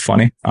kind of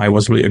funny. I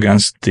was really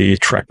against the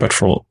trackpad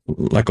for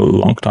like a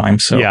long time.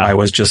 So I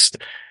was just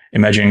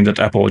imagining that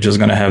Apple was just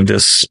going to have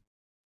this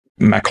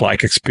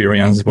Mac-like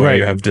experience where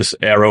you have this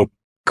arrow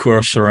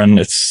cursor, and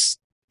it's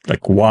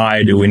like,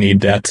 why do we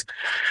need that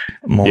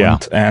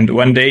moment? Yeah. And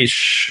when they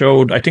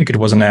showed, I think it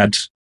was an ad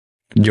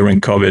during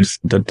COVID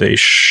that they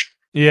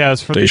it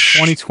was for the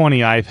 2020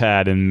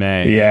 iPad in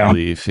May, I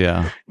believe.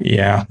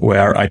 Yeah,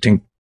 where I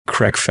think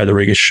Craig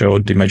Federighi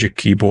showed the Magic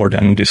Keyboard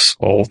and this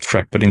whole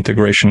trackpad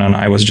integration, and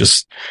I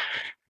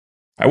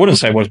wouldn't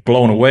say I was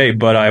blown away,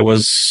 but I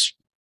was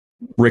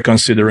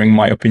reconsidering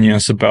my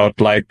opinions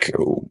about, like,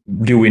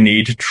 do we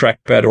need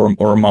trackpad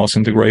or mouse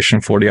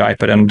integration for the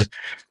iPad? And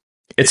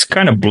it's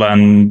kind of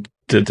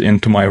blended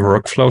into my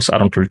workflow, so I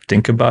don't really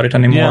think about it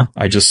anymore.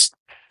 I just,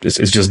 it's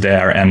just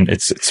there, and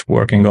it's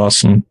working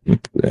awesome.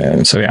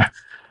 So yeah,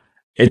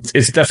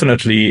 it's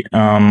definitely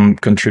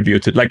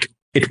contributed. Like,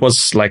 it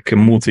was like a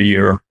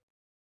multi-year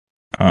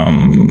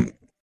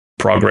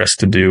progress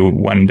to do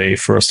when they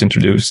first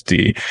introduced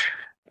the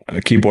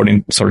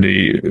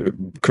the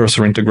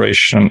cursor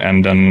integration,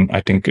 and then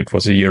I think it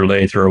was a year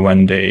later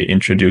when they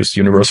introduced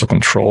universal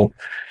control,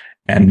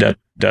 and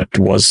that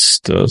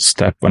was the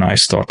step when I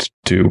started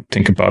to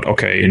think about,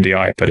 okay, the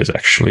iPad is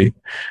actually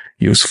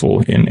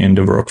useful in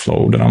the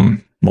workflow that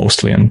I'm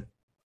mostly in.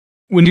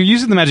 When you're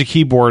using the Magic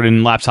Keyboard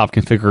in laptop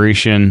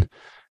configuration,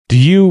 do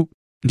you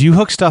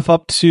hook stuff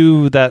up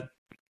to that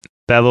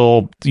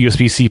little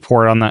USB-C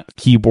port on that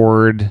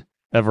keyboard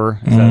ever?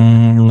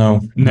 No.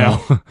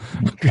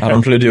 Okay. I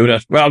don't really do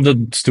that. Well,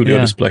 the studio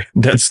display,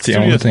 that's the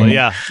only thing.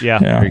 Yeah.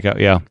 There you go.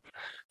 Yeah.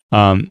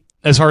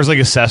 As far as like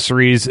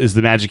accessories, is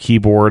the Magic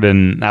Keyboard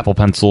and Apple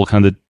Pencil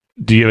kind of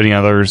do you have any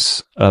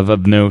others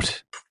of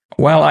note?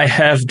 Well, I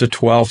have the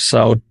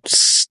 12-out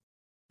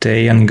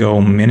Stay and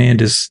Go Mini,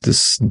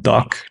 this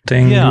dock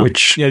thing, the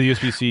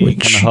USB-C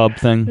kind of hub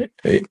thing.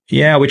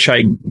 Which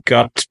I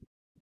got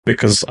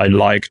because I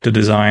like the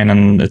design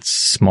and it's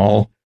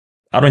small.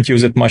 I don't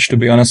use it much, to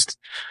be honest.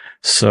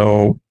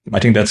 So I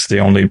think that's the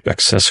only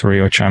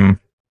accessory which so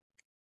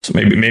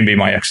maybe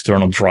my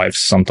external drives,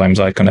 sometimes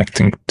I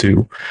connecting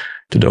to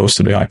those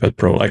to the iPad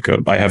Pro. Like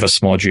I have a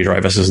small G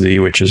drive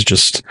SSD, which is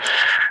just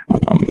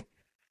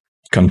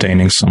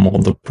containing some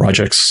of the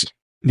projects.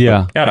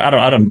 Yeah. But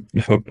I don't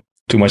hook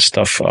too much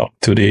stuff up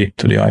to the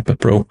iPad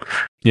Pro.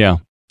 Yeah.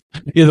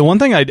 Yeah, the one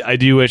thing I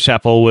do wish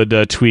Apple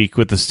would tweak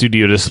with the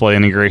Studio Display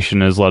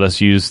integration is let us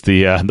use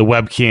the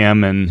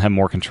webcam and have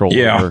more control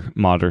over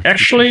monitor.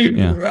 Actually,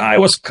 I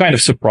was kind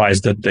of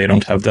surprised that they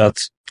don't have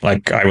that.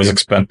 Like, I was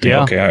expecting,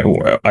 okay,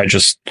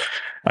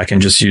 I can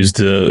just use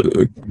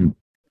the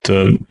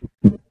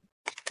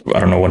I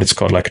don't know what it's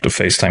called, like the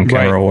FaceTime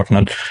camera or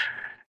whatnot.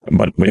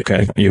 But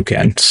okay, you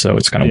can't, so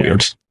it's kind of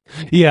weird.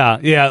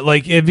 Yeah,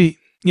 like it'd be.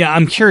 Yeah,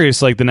 I'm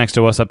curious. Like the next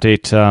OS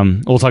update,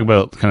 we'll talk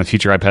about kind of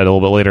future iPad a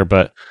little bit later,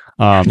 but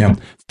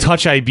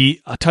Touch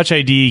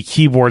ID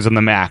keyboards on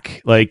the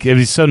Mac. Like it'd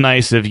be so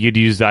nice if you could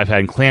use the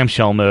iPad in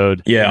clamshell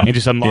mode, and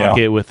just unlock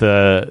it with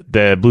the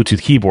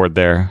Bluetooth keyboard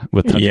there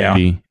with Touch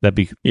ID. That'd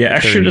be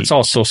actually that's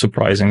also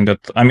surprising. That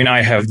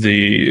I have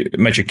the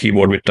Magic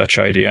Keyboard with Touch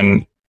ID,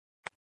 and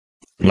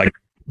like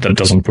that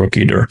doesn't work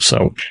either.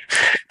 So.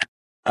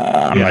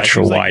 I'm not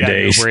sure why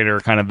they greater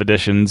kind of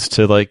additions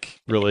to like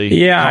really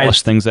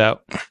polish things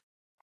out.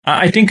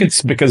 I think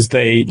it's because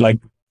they like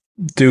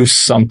do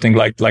something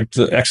like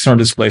the external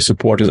display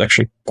support is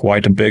actually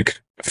quite a big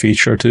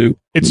feature to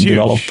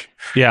develop. Huge.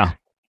 Yeah,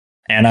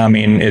 and I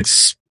mean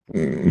it's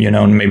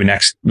maybe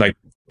next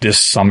this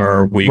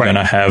summer we're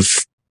gonna have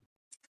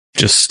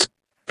just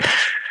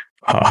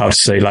how to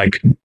say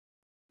like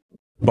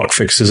bug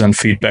fixes and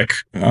feedback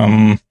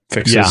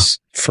fixes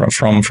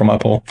from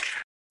Apple.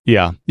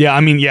 Yeah.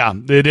 I mean,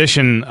 the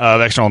addition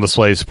of external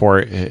display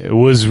support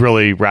was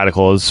really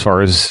radical as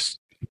far as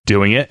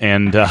doing it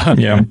and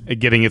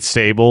getting it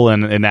stable,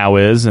 and it now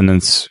is, and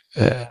it's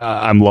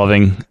I'm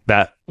loving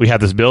that we have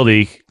this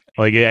ability.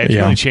 Like it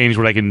really changed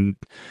what I can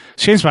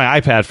change my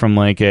iPad from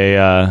like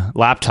a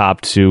laptop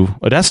to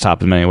a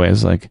desktop in many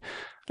ways. Like,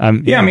 I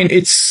mean,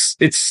 it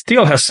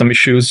still has some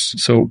issues.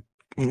 So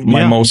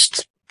my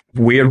most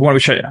weird one,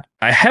 which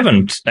I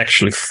haven't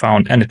actually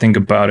found anything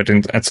about it,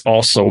 and that's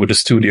also with the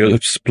Studio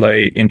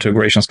Display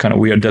integration is kind of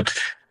weird that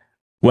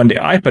when the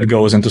iPad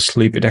goes into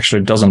sleep, it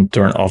actually doesn't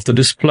turn off the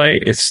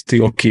display. It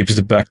still keeps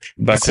the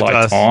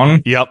backlight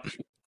on. Yep.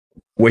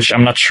 Which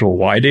I'm not sure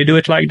why they do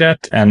it like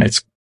that, and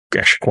it's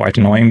actually quite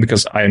annoying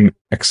because I'm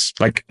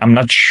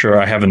not sure.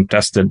 I haven't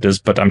tested this,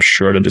 but I'm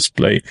sure the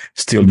display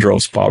still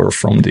draws power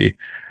from the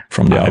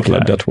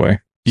outlet that way.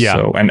 Yeah.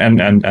 So and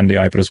the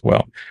iPad as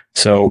well.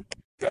 So.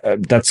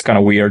 That's kind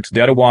of weird.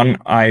 The other one,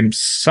 I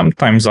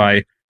sometimes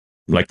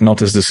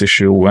notice this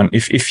issue when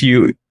if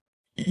you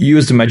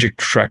use the Magic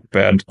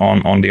Trackpad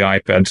on the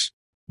iPad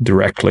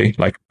directly,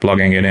 like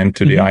plugging it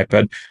into the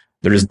iPad,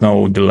 there is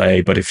no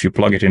delay. But if you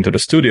plug it into the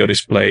Studio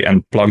Display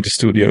and plug the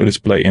Studio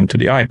Display into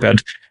the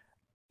iPad,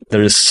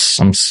 there is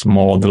some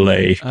small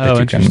delay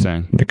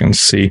that you can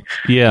see.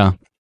 Yeah.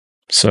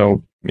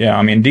 So yeah,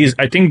 I mean,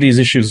 I think these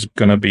issues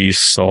gonna be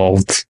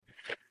solved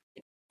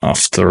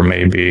after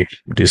maybe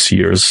this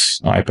year's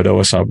iPad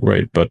OS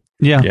upgrade. But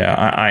yeah,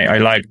 I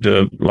like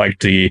the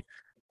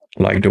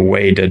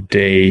way that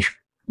they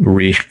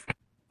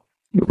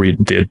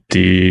redid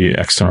the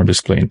external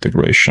display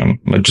integration.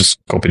 Let's just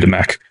copy the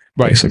Mac,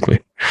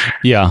 basically.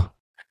 Yeah.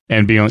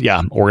 And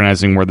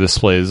organizing where the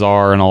displays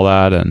are and all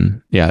that.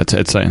 And yeah,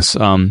 it's nice.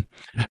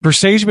 For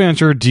Stage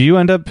Manager, do you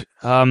end up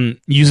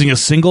using a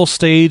single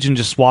stage and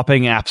just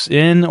swapping apps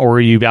in, or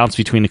you bounce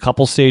between a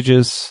couple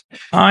stages?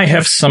 I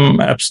have some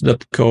apps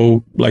that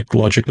go like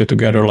logically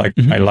together. Like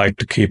I like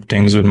to keep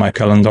things with my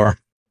calendar,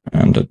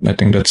 and I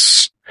think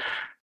that's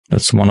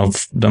one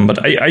of them.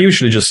 But I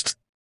usually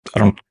I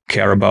don't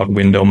care about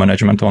window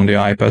management on the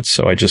iPad,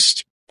 so I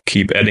just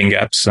keep adding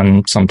apps,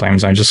 and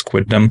sometimes I just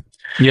quit them.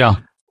 Yeah.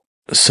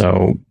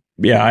 So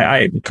yeah,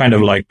 I kind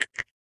of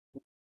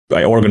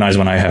I organize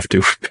when I have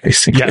to,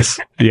 basically. Yes.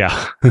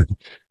 Yeah.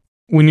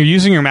 When you're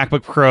using your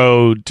MacBook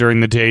Pro during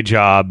the day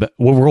job,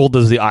 what role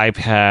does the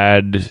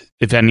iPad,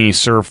 if any,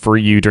 serve for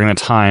you during that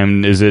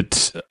time? Is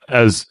it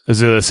a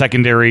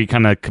secondary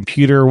kind of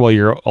computer while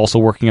you're also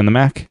working on the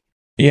Mac?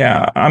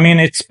 Yeah, I mean,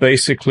 it's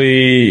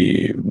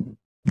basically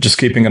just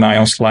keeping an eye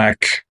on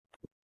Slack.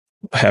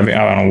 I don't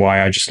know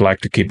why, I just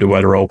like to keep the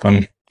weather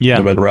open. Yeah.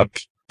 The weather up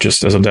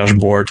just as a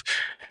dashboard.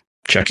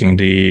 Checking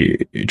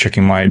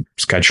my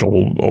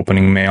schedule,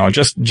 opening mail,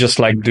 just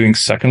like doing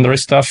secondary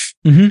stuff.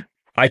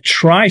 I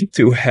try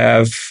to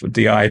have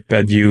the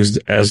iPad used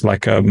as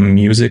like a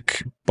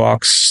music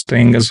box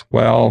thing as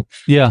well.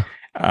 Yeah.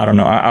 I don't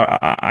know.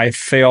 I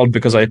failed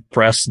because I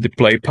pressed the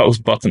play pause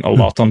button a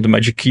lot on the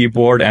Magic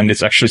Keyboard, and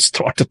it's actually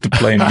started to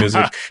play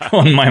music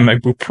on my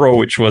MacBook Pro,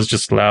 which was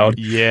just loud.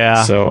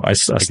 Yeah. So I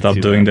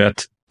stopped doing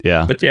that.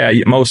 Yeah. But yeah,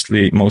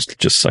 mostly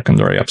just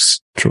secondary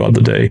apps throughout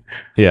the day.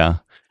 Yeah.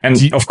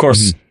 And of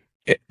course,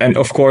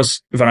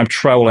 when I'm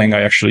traveling,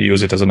 I actually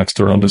use it as an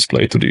external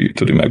display to the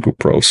MacBook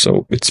Pro.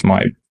 So it's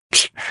my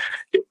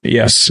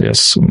yes.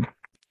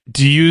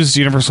 Do you use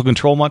Universal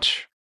Control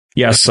much?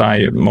 Yes,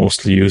 I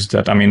mostly use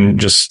that. I mean,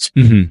 just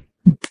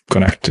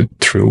connected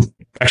through.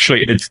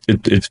 Actually,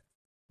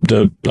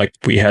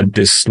 we had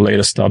this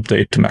latest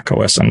update to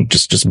macOS and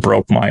just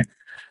broke my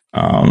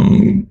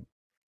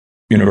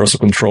Universal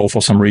Control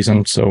for some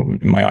reason. So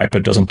my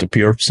iPad doesn't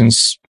appear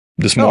since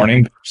this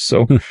morning.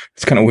 So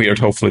it's kind of weird.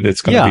 Hopefully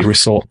that's going to be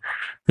resolved.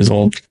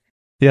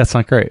 Yeah, it's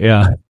not great.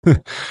 Yeah.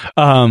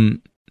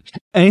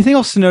 Anything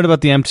else to note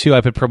about the M2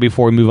 iPad Pro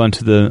before we move on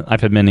to the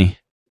iPad Mini?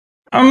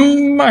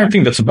 I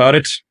think that's about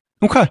it.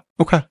 Okay.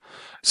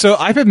 So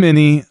iPad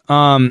Mini,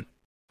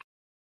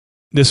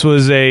 this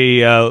was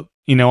a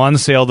on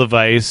sale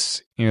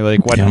device. You're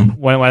like, why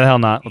the hell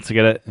not? Let's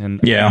get it.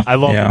 And I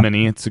love the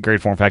Mini. It's a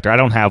great form factor. I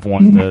don't have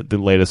one, the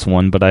latest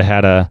one, but I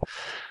had a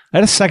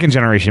second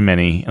generation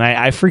Mini, and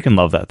I freaking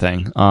love that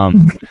thing.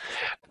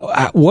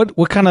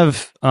 What kind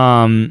of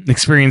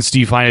experience do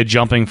you find it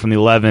jumping from the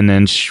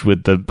 11-inch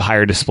with the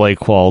higher display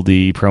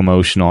quality,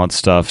 ProMotion, all that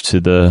stuff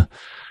to the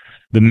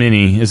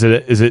Mini? Is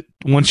it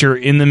once you're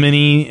in the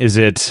Mini,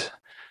 do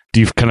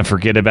you kind of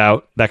forget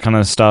about that kind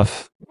of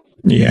stuff?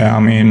 Yeah, I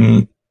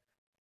mean,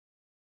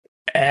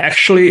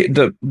 actually,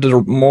 the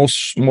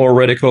more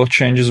radical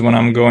changes when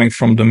I'm going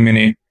from the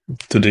Mini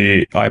to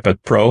the iPad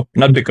Pro,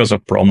 not because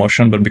of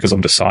ProMotion, but because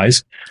of the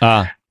size.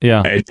 Yeah.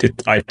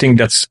 I think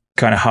that's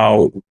kind of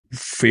how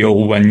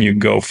feel when you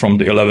go from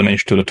the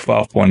 11-inch to the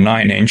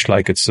 12.9 inch.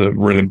 Like it's a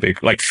really big,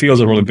 feels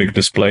a really big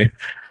display.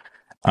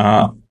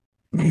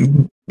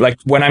 Like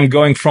when I'm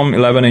going from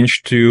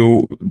 11-inch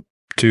to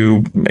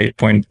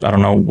 8. I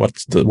don't know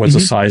what's the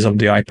size of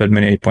the iPad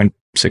Mini,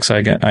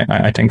 8.6.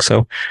 I think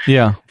so.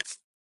 Yeah.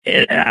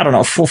 I don't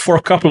know. For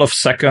a couple of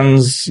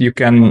seconds, you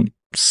can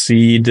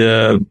see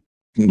the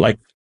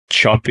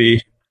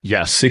choppy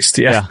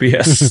 60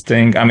 FPS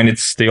thing. I mean,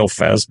 it's still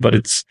fast, but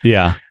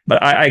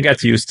but I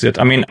get used to it.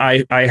 I mean,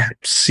 I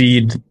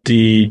see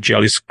the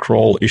jelly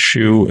scroll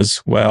issue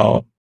as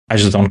well. I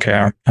just don't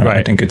care.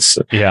 I think it's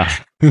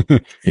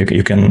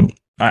you can.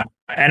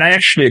 And I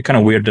actually kind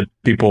of weird that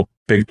people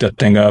picked that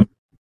thing up.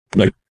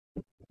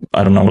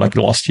 I don't know,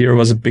 last year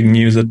was a big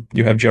news that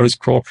you have jelly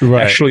scroll.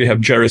 Right. Actually, you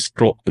have jelly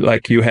scroll.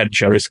 You had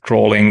jelly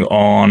scrolling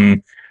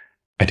on,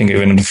 I think,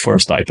 even in the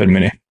first iPad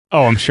Mini.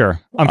 Oh, I'm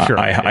sure.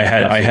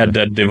 I had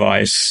that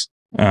device,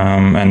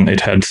 and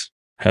it had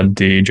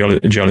the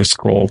jelly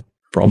scroll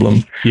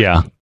problem.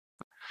 Yeah,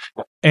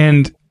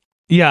 and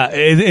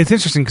it's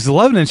interesting because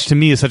 11-inch to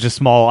me is such a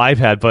small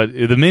iPad, but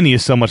the Mini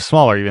is so much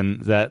smaller. Even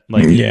that,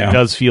 it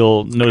does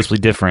feel noticeably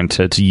different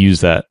to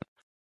use that.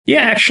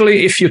 Yeah,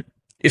 actually, if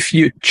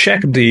you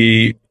check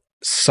the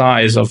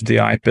size of the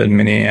iPad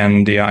Mini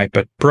and the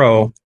iPad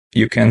Pro,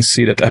 you can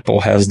see that Apple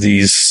has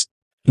these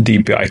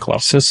DPI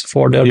classes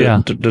for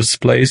the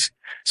displays.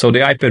 So the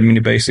iPad mini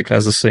basically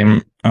has the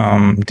same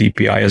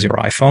DPI as your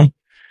iPhone.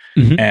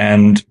 Mhm.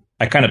 And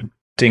I kind of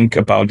think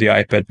about the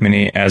iPad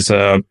mini as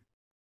I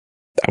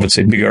would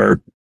say,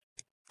 bigger,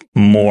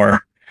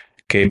 more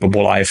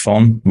capable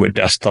iPhone with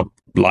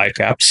desktop-like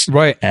apps.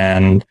 Right.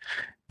 And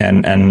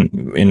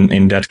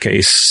in that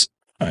case,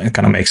 it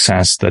kind of makes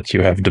sense that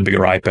you have the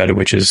bigger iPad,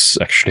 which is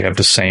actually have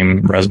the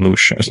same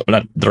resolution,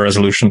 not the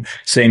resolution,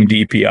 same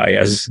DPI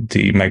as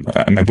the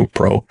MacBook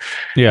Pro,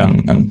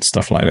 and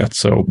stuff like that.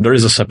 So there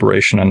is a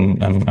separation,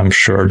 and I'm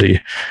sure the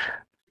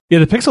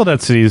pixel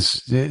density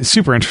is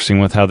super interesting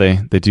with how they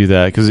do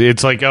that, because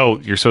it's like, oh,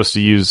 you're supposed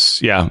to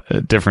use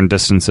different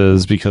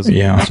distances because of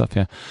stuff.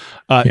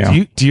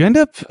 Do you end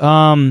up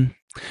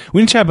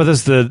we didn't chat about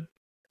this, the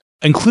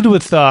included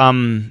with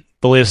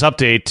the latest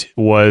update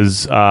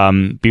was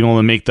being able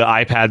to make the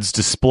iPad's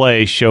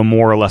display show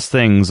more or less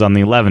things on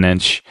the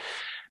 11-inch.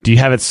 Do you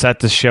have it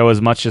set to show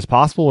as much as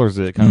possible, or is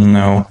it kind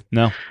of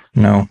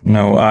No.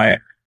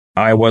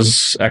 I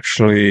was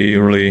actually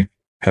really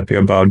happy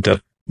about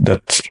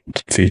that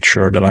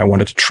feature that I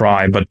wanted to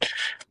try, but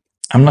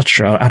I'm not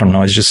sure. I don't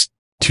know. It's just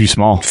too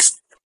small.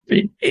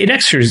 It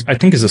actually I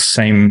think is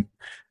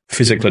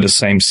physically the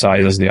same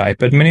size as the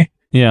iPad mini.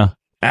 Yeah.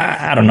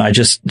 I don't know. I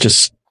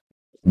just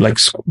like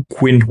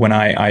squint when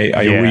I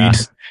read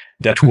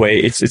that way.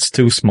 It's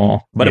too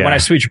small. But when I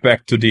switch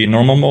back to the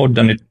normal mode,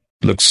 then it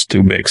looks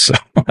too big. So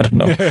I don't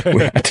know.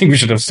 I think we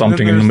should have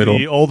something in the middle.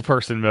 The old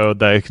person mode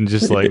that I can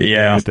just like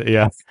I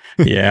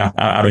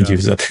don't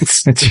use that.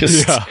 It's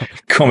just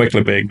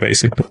comically big,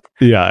 basically.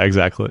 Yeah,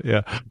 exactly.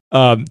 Yeah.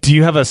 Do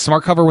you have a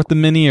smart cover with the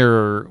mini,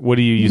 or what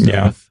do you use it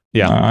with?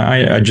 Yeah.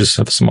 I just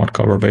have a smart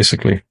cover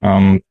basically.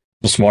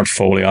 The smart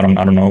folio. I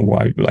don't know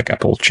why, like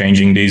Apple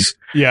changing these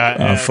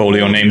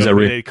folio names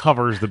every. It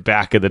covers the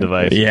back of the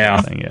device.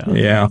 Yeah.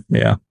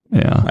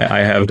 I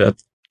have that,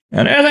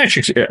 and it's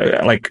actually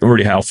like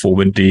really helpful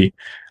with the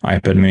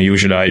iPad mini.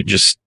 Usually, I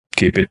just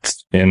keep it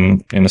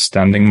in a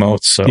standing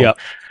mode. So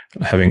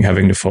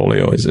having the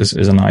folio is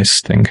a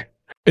nice thing.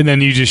 And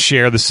then you just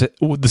share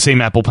the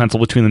same Apple Pencil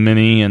between the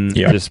mini and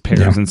just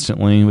pairs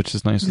instantly, which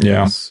is nice.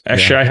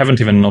 Actually, I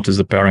haven't even noticed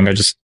the pairing. I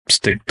just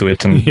stick to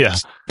it and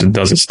it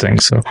does its thing.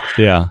 So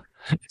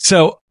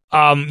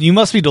you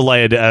must be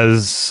delighted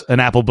as an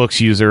Apple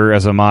Books user,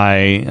 as am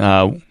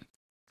I,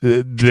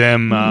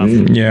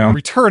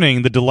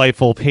 returning the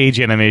delightful page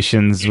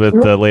animations with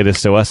the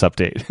latest OS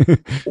update.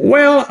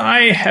 Well,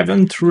 I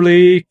haven't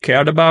really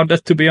cared about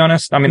that, to be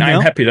honest. I mean,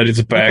 I'm happy that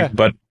it's back,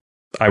 but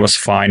I was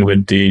fine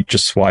with the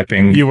just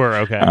swiping. You were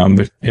okay.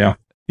 Yeah.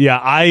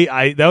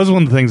 I that was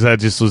one of the things that I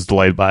just was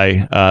delighted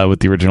by with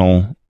the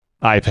original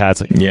iPads.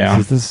 Like,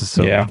 this is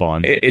so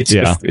fun.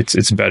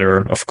 It's better,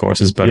 of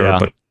course. It's better,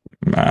 but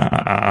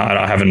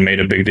I haven't made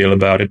a big deal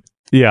about it.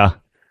 Yeah.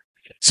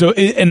 So,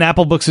 in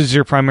Apple Books is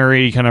your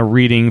primary kind of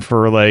reading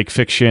for like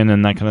fiction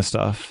and that kind of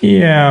stuff?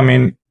 Yeah, I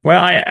mean,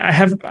 well,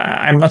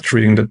 I'm not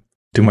reading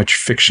too much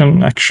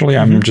fiction actually.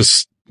 I'm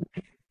just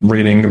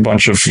reading a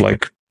bunch of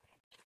like.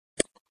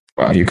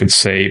 You could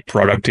say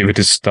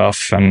productivity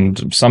stuff,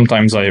 and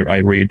sometimes I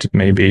read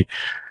maybe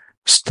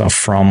stuff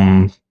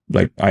from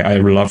like I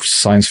love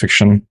science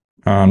fiction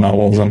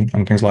novels and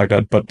things like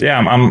that. But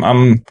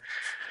I'm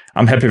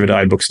happy with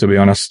iBooks, to be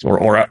honest.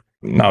 Or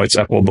now it's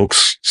Apple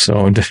Books,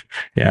 so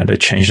they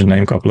changed the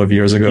name a couple of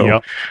years ago.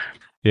 Yep.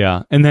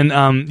 Yeah, and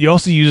then you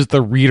also use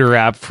the Reader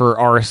app for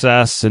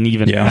RSS, and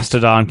even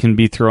Mastodon can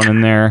be thrown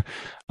in there.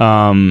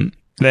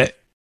 That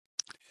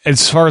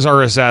as far as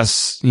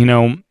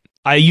RSS,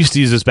 I used to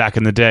use this back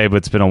in the day, but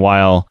it's been a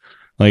while.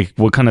 Like,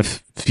 what kind of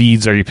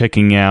feeds are you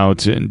picking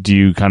out? Do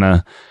you kind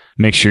of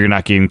make sure you're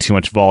not getting too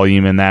much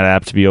volume in that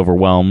app to be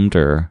overwhelmed,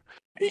 or?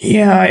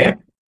 Yeah,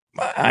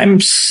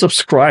 I'm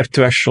subscribed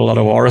to actually a lot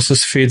of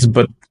RSS feeds,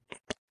 but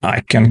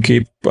I can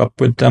keep up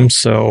with them.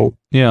 So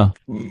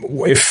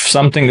if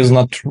something is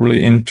not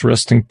really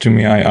interesting to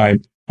me,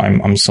 I'm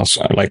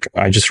like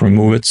I just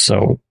remove it.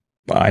 So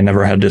I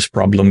never had this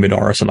problem with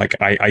RSS. Like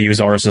I use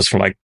RSS for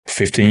like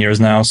 15 years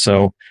now,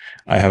 so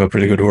I have a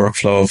pretty good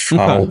workflow of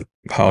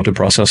how to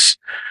process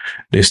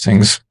these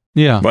things.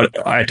 Yeah.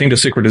 But I think the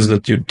secret is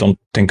that you don't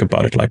think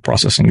about it like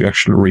processing, you're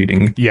actually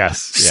reading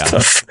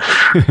stuff.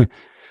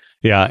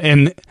 Yeah.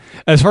 And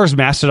as far as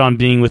Mastodon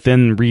being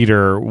within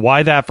Reader,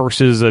 why that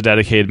versus a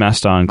dedicated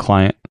Mastodon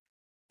client?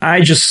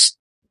 I just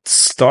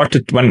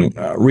started when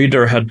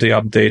Reader had the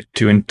update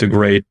to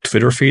integrate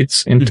Twitter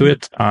feeds into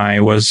it.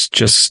 I was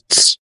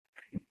just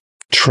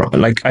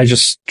I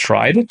just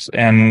tried it,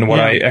 and what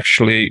I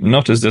actually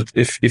noticed that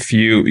if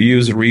you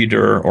use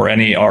Reader or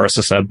any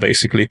RSS app,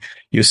 basically,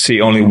 you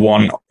see only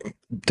one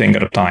thing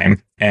at a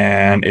time,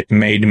 and it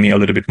made me a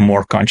little bit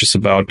more conscious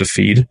about the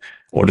feed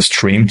or the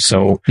stream.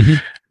 So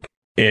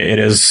it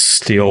is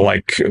still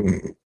like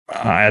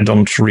I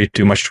don't read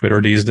too much Twitter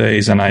these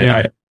days, and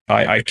I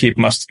keep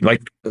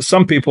like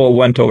some people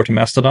went over to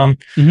Mastodon.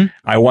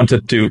 I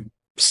wanted to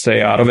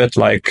stay out of it,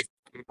 like.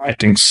 I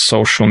think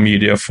social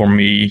media for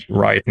me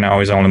right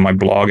now is only my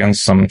blog and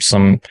some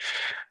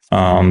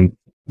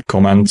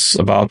comments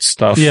about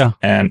stuff. Yeah.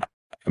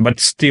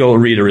 But still,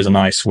 Reader is a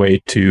nice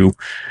way to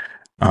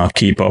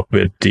keep up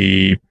with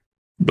the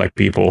like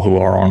people who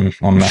are on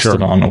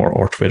Mastodon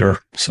or Twitter.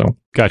 So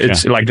Gotcha.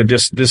 it's like the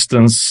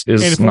distance And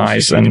is it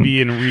nice forces you and to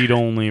be in read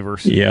only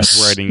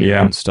versus writing your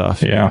own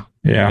stuff. Yeah.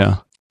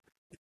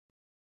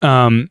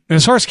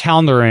 As far as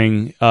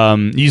calendaring,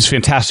 you use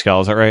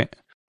Fantastical, is that right?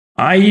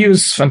 I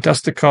use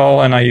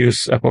Fantastical and I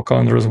use Apple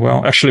Calendar as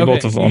well. Actually,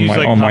 both of them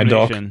on my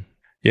dock.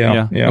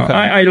 Yeah. Okay.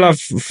 I love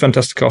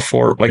Fantastical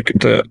for like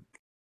the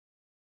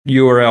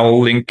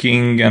URL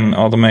linking and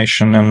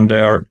automation, and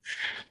their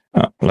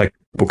like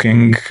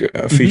booking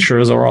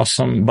features are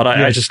awesome. But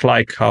I just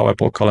like how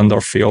Apple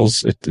Calendar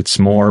feels. It's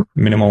more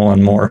minimal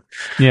and more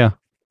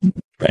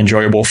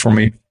enjoyable for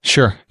me.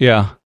 Sure.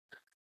 Yeah.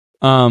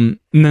 And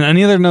then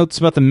any other notes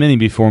about the Mini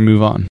before we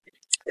move on?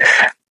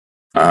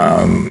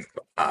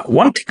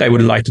 One thing I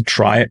would like to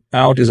try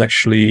out is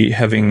actually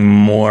having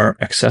more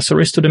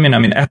accessories to the Mini. I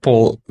mean,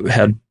 Apple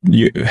had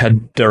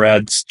their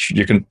ads.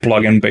 You can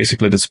plug in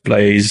basically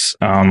displays,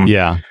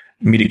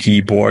 MIDI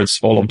keyboards,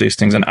 all of these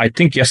things. And I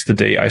think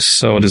yesterday I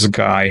saw this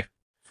guy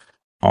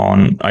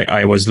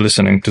I was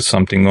listening to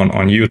something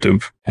on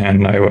YouTube,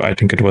 and I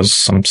think it was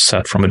some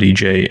set from a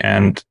DJ,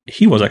 and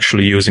he was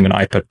actually using an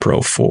iPad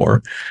Pro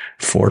for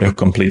the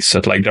complete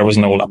set. Like there was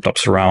no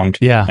laptops around,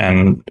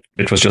 and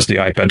it was just the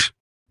iPad.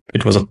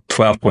 It was a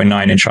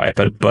 12.9-inch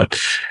iPad, but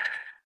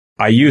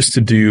I used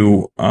to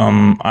do.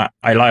 I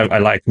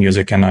like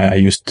music, and I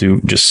used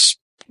to just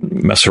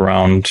mess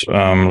around,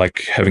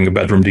 like having a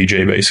bedroom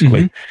DJ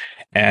basically,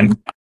 and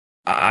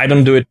I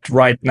don't do it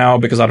right now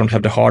because I don't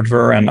have the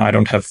hardware and I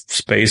don't have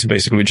space.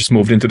 Basically, we just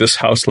moved into this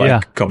house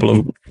like a couple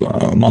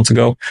of months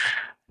ago.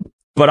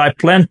 But I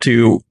plan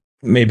to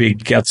maybe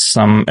get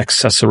some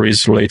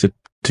accessories related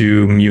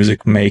to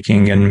music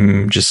making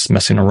and just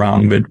messing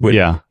around with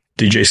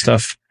DJ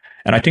stuff.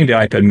 And I think the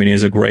iPad Mini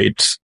is a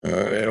great,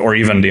 or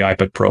even the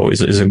iPad Pro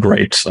is a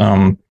great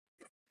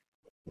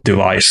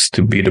device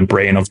to be the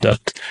brain of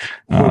that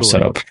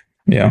setup.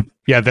 Yeah.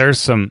 Yeah, there's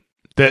some.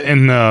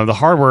 In the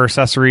hardware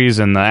accessories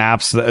and the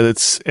apps,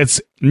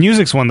 it's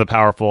music's one of the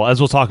powerful, as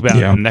we'll talk about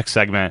in the next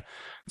segment.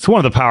 It's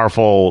one of the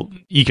powerful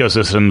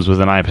ecosystems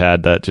with an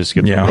iPad that just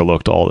gets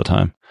overlooked all the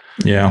time.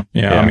 Yeah.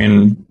 I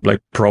mean,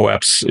 like Pro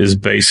Apps is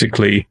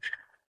basically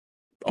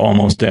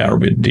almost there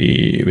with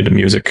the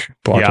music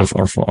part of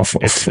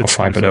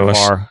iPad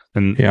OS.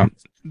 And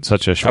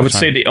such a short I would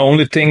say the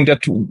only thing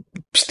that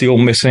still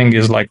missing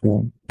is like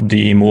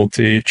the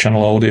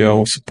multi-channel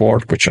audio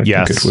support, which I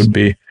think it would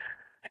be.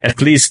 At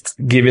least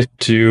give it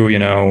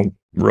to,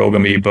 Rogue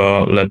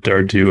Amoeba, let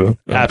there do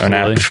an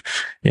app.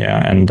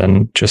 Yeah, and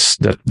then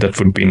just that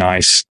would be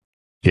nice.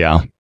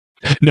 Yeah.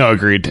 No,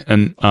 agreed.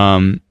 And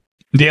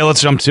let's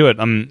jump to it.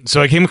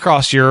 So I came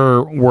across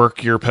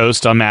your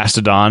post on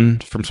Mastodon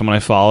from someone I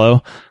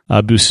follow,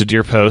 boosted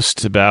your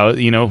post about,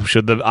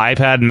 should the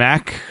iPad and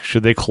Mac,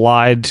 should they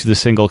collide to the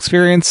single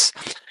experience?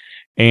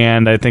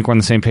 And I think we're on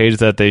the same page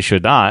that they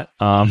should not.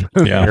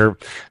 They're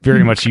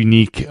very much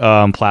unique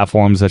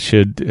platforms that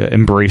should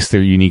embrace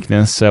their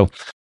uniqueness. So,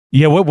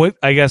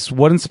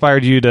 what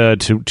inspired you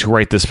to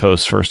write this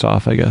post? First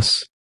off, I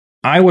guess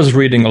I was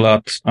reading a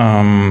lot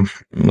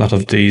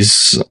of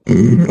these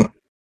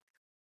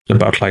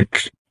about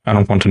like I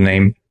don't want to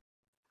name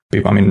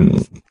people. I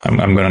mean, I'm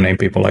going to name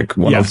people. Like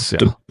one of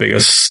the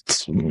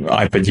biggest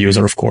iPad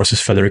user, of course, is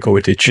Federico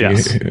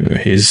Vitici.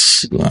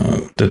 He's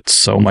did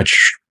so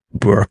much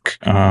work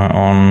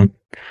on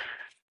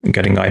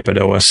getting iPad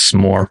OS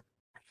more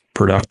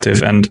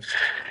productive, and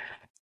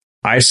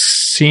I've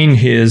seen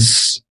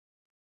his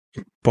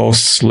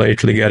posts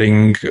lately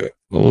getting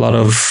a lot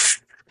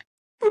of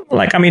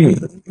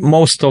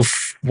most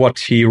of what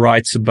he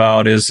writes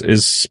about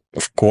is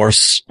of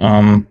course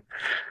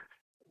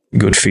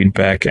good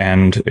feedback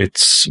and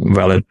it's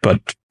valid,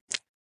 but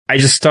I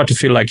just start to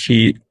feel like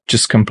he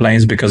just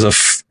complains because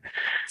of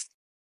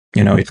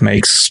it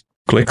makes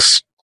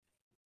clicks.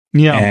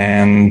 Yeah.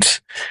 And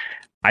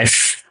I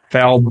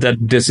felt that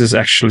this is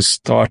actually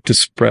start to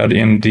spread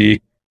in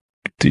the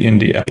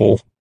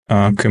Apple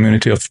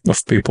community of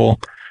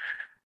people.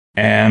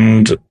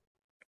 And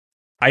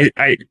I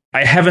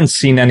haven't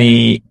seen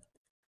any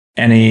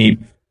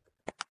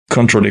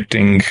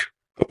contradicting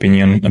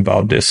opinion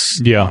about this.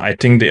 Yeah. I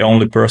think the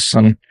only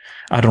person,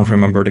 I don't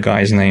remember the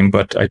guy's name,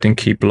 but I think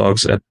he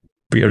blogs at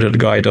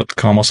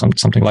beardedguy.com or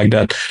something like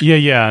that.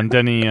 Yeah, and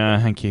Denny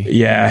Henke.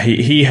 Yeah,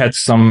 he had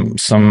some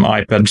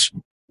iPad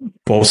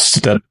posts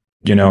that,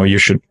 you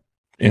should,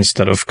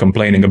 instead of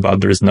complaining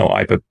about there is no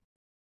iPad,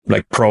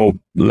 like Pro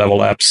level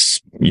apps,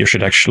 you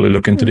should actually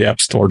look into the App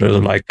Store. There's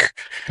like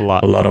a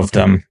lot of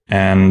them.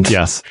 And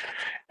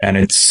and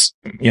it's,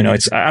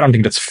 I don't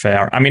think that's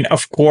fair. I mean,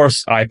 of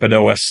course, iPad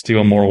OS is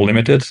still more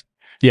limited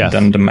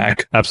than the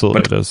Mac.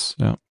 Absolutely it is.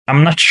 Yeah.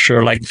 I'm not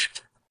sure, like,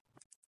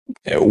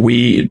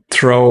 we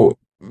throw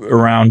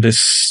around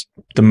this,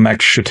 the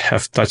Mac should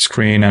have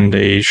touchscreen and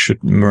they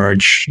should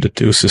merge the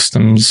two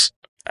systems.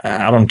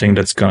 I don't think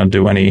that's going to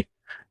do any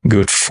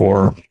good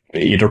for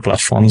either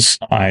platforms.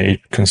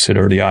 I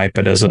consider the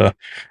iPad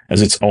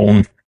as its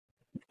own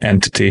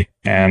entity.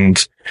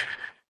 And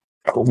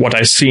what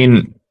I've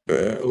seen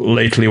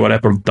lately what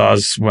Apple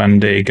does when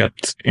they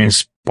get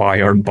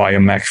inspired by a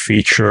Mac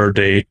feature,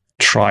 they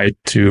try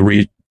to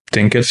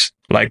rethink it.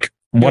 Like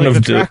one of the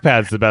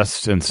trackpad's the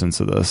best instance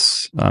of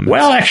this.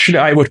 Well, actually,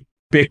 I would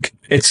pick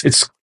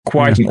it's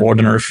quite an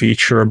ordinary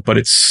feature, but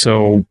it's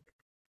so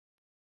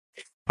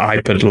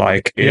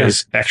iPad-like.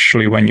 Is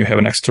actually when you have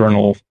an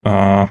external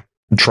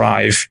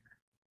drive.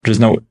 There's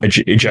no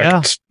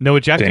eject. No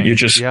ejecting. Thing. You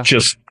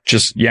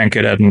just yank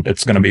it and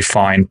it's going to be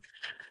fine.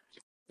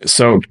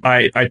 So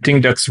I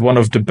think that's one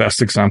of the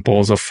best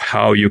examples of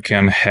how you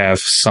can have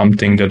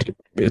something that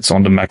it's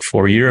on the Mac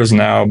for years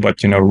now,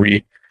 but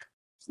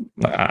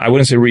I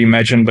wouldn't say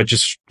reimagined, but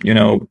just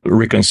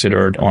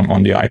reconsidered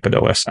on the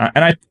iPad OS.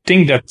 And I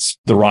think that's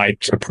the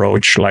right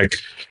approach. Like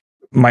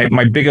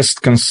my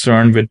biggest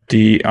concern with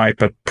the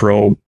iPad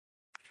Pro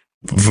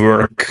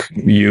work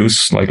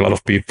use, like a lot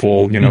of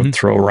people,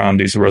 throw around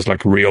these words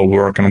like real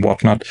work and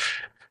whatnot.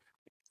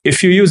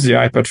 If you use the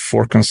iPad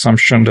for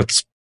consumption,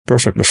 that's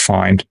perfectly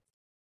fine.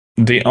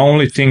 The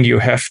only thing you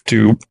have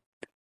to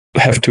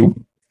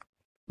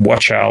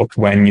watch out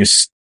when you're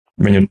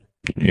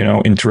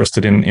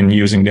interested in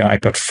using the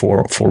iPad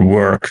for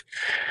work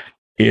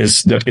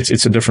is that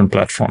it's a different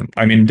platform.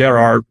 I mean, there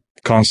are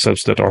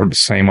concepts that are the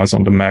same as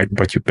on the Mac,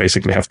 but you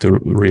basically have to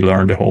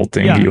relearn the whole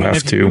thing. You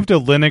have to move to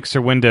Linux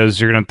or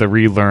Windows, you're going to have to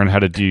relearn how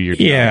to do your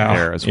job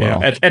there as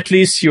well. At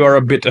least you are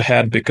a bit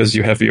ahead because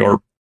you have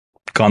your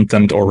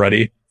content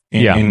already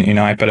in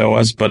iPad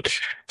OS, but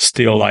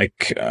still,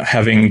 like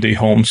having the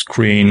home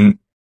screen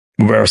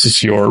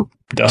versus your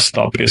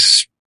desktop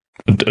is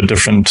a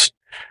different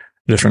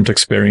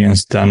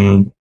experience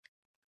than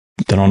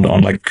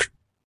on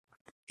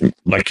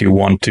like you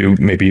want to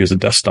maybe use a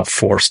desktop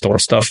for store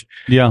stuff.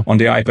 Yeah. On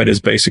the iPad is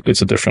basically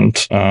it's a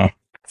different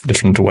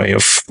way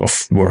of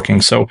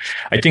working. So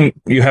I think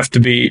you have to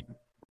be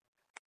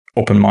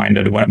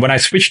open-minded. When I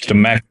switched to the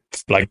Mac,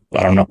 like,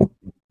 I don't know,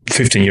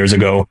 15 years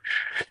ago,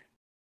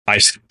 I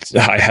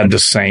had the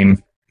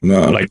same,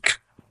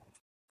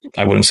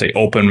 I wouldn't say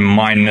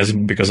open-mindedness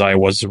because I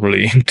was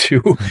really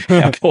into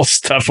Apple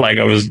stuff. Like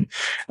I was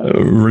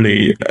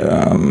really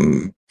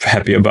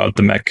happy about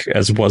the Mac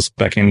as was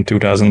back in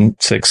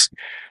 2006.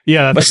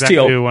 Yeah, that's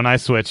exactly when I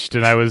switched,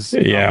 and I was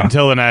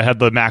until then I had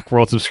the Mac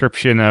World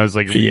subscription. I was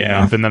like,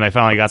 and then I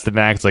finally got the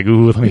Mac. It's like,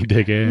 ooh, let me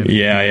dig in.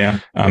 Yeah.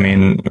 I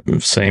mean,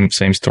 same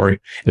story.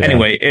 Yeah.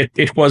 Anyway,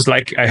 it was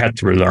like I had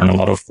to relearn a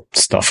lot of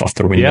stuff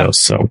after Windows,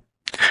 so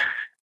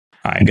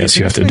I guess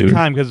you have to do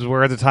time because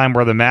we're at the time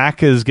where the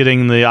Mac is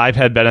getting the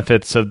iPad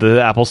benefits of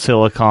the Apple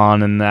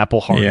Silicon and the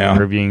Apple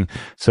hardware being.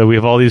 So we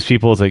have all these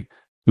people. It's like,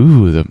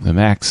 ooh, the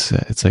Mac's.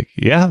 It's like,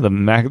 the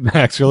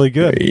Mac's really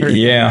good.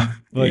 Yeah.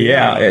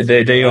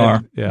 They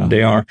are. Yeah.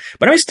 They are.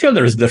 But I mean, still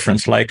there is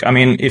difference. Like, I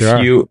mean, if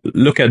you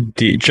look at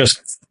the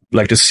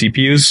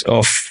CPUs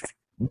of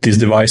these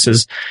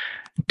devices,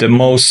 the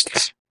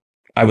most,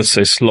 I would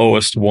say,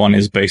 slowest one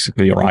is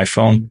basically your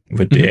iPhone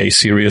with the A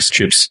series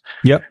chips.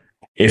 Yep.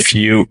 If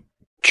you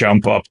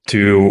jump up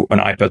to an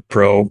iPad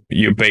Pro,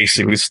 you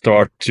basically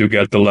start to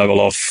get the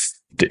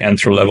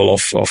entry level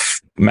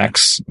of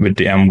Macs with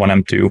the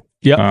M1,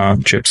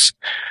 M2 chips.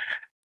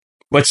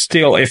 But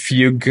still, if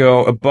you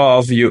go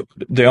above,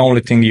 the only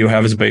thing you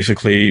have is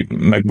basically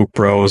MacBook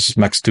Pros,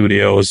 Mac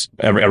Studios,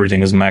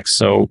 everything is Mac.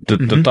 So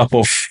the top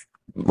of,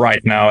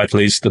 right now at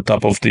least, the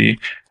top of the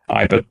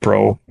iPad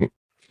Pro,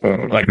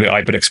 like the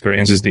iPad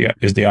experience is the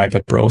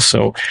iPad Pro.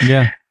 So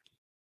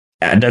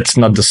and that's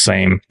not the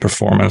same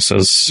performance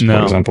as,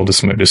 for example,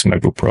 this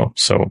MacBook Pro.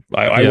 So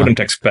I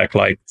wouldn't expect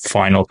like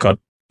Final Cut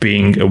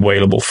being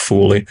available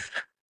fully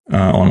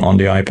on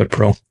the iPad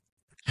Pro.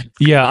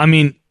 Yeah, I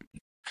mean,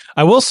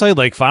 I will say,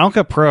 like, Final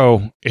Cut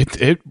Pro,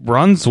 it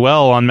runs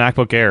well on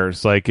MacBook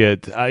Airs. Like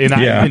I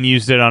even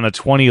used it on a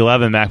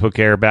 2011 MacBook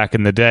Air back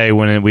in the day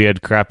when we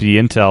had crappy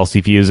Intel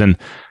CPUs, and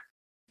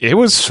it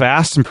was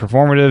fast and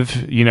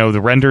performative.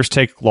 The renders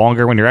take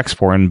longer when you're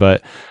exporting,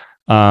 but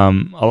a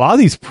lot of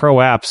these Pro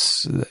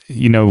apps,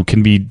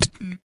 can be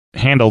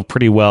handled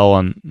pretty well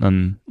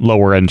on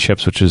lower end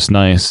chips, which is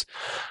nice.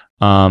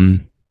 But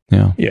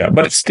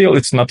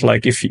it's not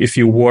like if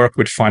you work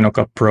with Final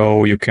Cut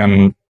Pro, you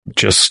can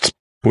just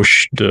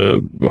push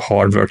the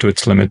hardware to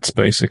its limits,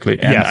 basically.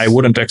 And I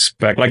wouldn't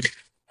expect, like,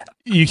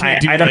 you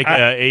can't do like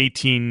a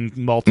 18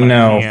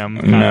 multi-cam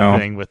kind of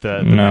thing with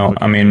the no,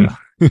 I mean,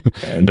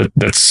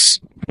 that's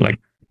like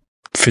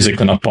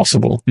physically not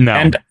possible. No.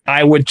 And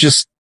I would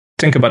just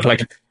think about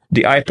like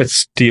the iPad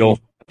Steel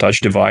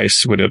touch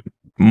device with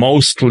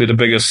mostly the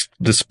biggest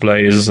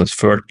display is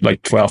for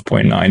like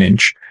 12.9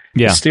 inch.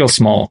 Yeah. It's still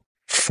small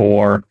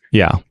for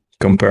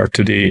compared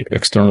to the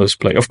external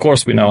display. Of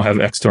course, we now have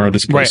external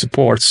display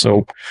support,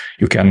 so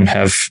you can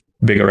have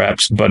bigger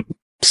apps, but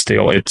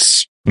still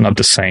it's not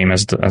the same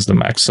as the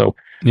Mac. So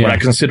when I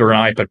consider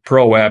an iPad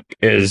Pro app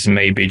is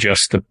maybe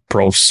just the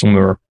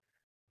prosumer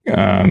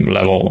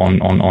level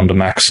on the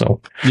Mac. So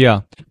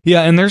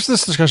and there's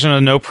this discussion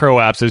of no Pro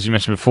apps, as you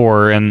mentioned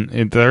before, and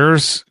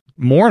there's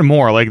more and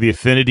more, like the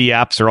Affinity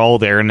apps are all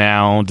there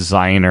now,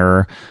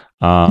 Designer,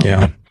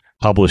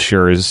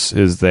 Publisher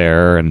is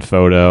there, and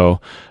Photo.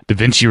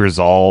 DaVinci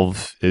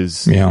Resolve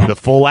is the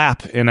full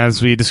app, and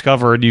as we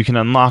discovered, you can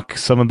unlock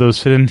some of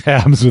those hidden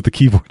tabs with the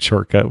keyboard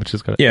shortcut, which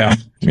is kind of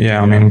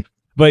I mean,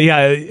 but yeah,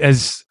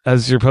 as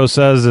your post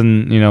says,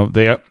 and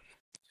a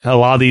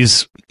lot of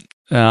these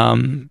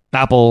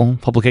Apple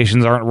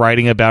publications aren't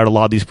writing about a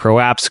lot of these pro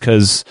apps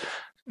because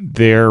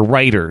they're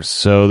writers,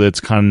 so that's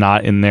kind of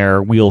not in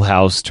their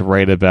wheelhouse to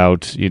write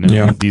about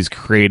these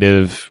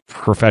creative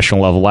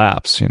professional level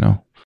apps.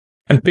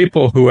 And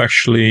people who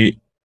actually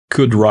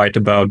could write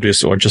about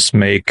this or just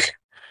make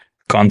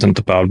content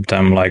about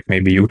them, like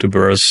maybe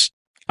YouTubers.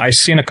 I've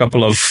seen a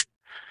couple of,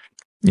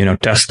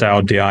 test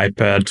out the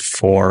iPad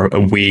for a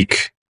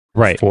week,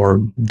 right?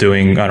 For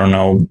doing, I don't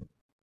know,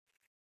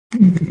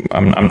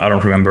 I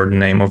don't remember the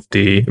name of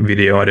the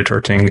video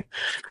editor thing.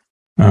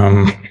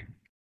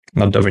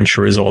 Not DaVinci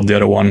Resolve, the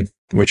other one,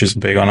 which is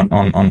big on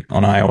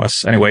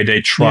iOS. Anyway, they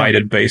tried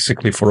it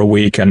basically for a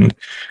week, and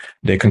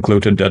they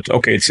concluded that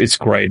okay, it's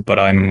great, but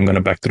I'm gonna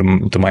back to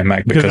my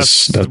Mac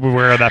because that's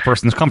where that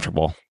person's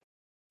comfortable.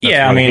 That's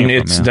I mean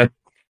it's that,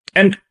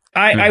 and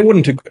I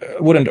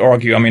wouldn't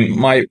argue. I mean,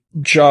 my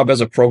job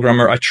as a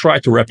programmer, I try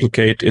to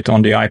replicate it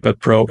on the iPad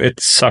Pro. It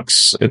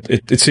sucks.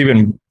 It's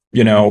even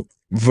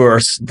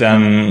worse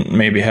than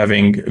maybe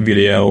having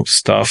video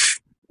stuff.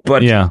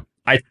 But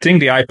I think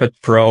the iPad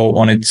Pro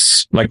on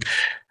its I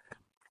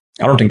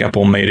don't think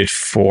Apple made it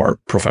for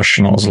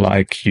professionals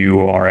like you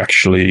are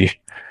actually.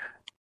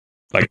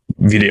 Like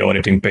video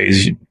editing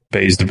pays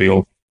the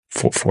bill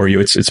for you.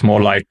 It's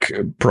more like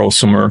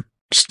prosumer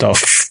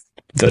stuff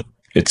that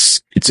it's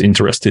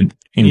interesting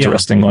on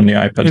the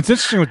iPad. It's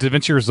interesting with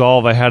DaVinci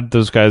Resolve. I had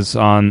those guys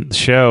on the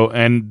show,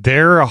 and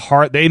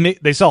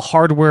they sell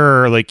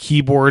hardware like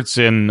keyboards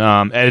and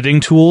editing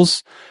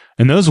tools,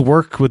 and those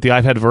work with the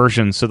iPad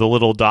version. So the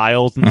little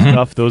dials and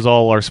stuff, those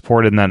all are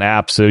supported in that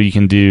app. So you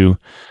can do.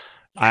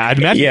 I'd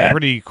imagine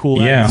pretty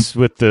cool ads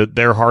with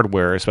their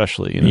hardware,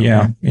 especially.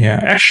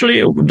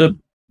 Actually,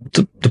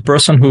 the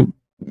person who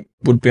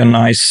would be a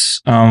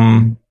nice,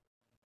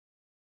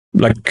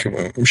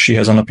 she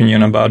has an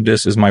opinion about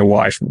this is my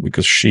wife,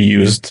 because she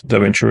used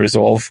DaVinci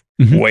Resolve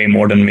way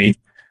more than me.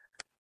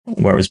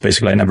 Whereas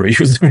basically I never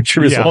used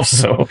DaVinci Resolve,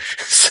 so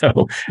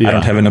I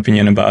don't have an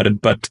opinion about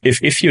it. But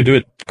if you do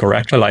it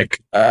correctly,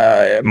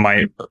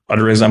 my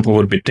other example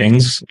would be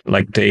Things.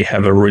 Like they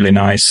have a really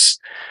nice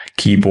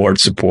keyboard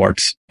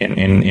support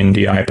in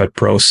the iPad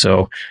Pro.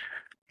 So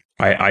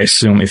I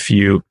assume if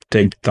you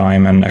take the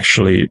time and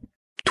actually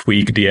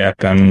tweak the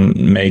app and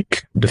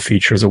make the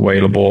features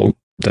available,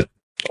 that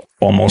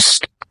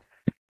almost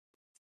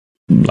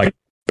like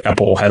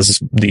Apple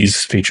has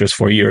these features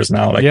for years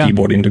now, like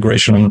keyboard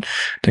integration and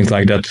things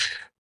like that.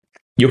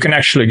 You can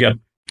actually get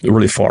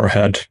really far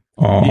ahead.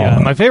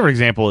 My favorite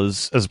example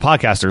is, as a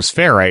podcaster, is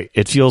Ferrite.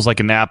 It feels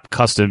like an app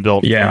custom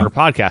built for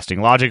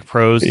podcasting. Logic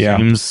Pro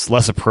seems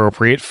less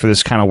appropriate for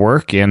this kind of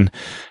work. And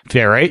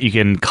Ferrite, you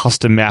can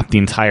custom map the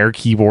entire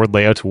keyboard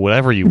layout to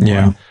whatever you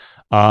want.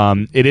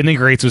 It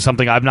integrates with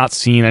something I've not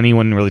seen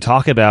anyone really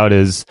talk about,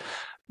 is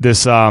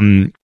this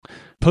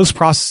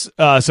post-process.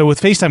 So with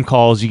FaceTime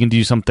calls, you can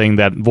do something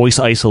that voice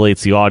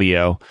isolates the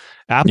audio.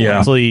 Apple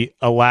actually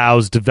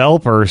allows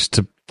developers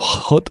to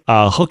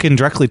hook in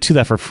directly to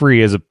that for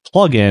free as a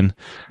plugin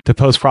to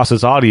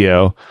post-process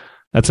audio.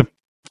 That's a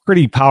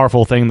pretty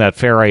powerful thing that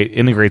Ferrite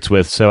integrates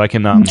with. So I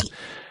can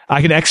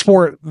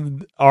export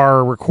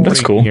our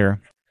recording here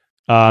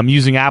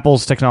using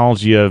Apple's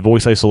technology of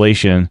voice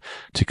isolation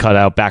to cut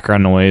out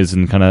background noise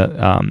and kind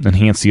of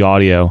enhance the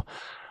audio.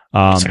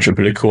 It's actually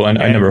pretty cool. I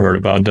never heard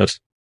about that.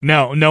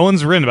 No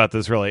one's written about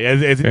this, really.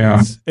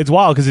 It's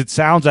wild because it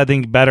sounds, I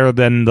think, better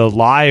than the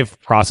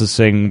live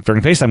processing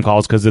during FaceTime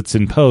calls because it's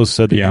in post,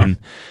 so that you can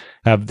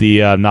have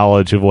the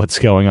knowledge of what's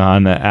going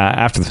on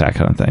after the fact,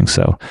 kind of thing.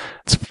 So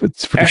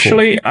it's pretty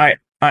actually cool.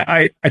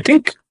 I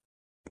think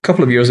a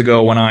couple of years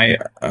ago when I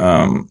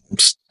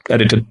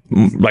edited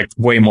like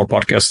way more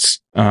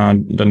podcasts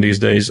than these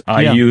days,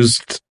 I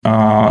used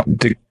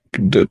the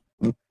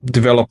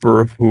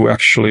developer who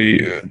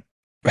actually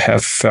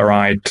have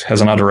Ferrite has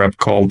another app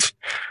called,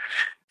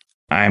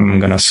 I'm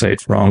gonna say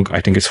it wrong,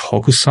 I think it's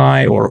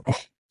Hokusai or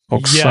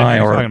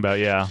Hokusai or talking about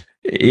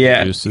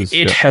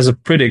it has a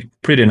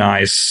pretty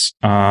nice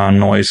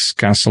noise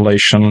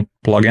cancellation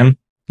plugin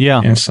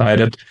inside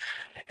it,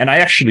 and I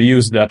actually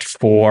used that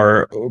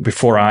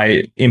before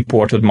I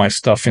imported my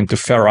stuff into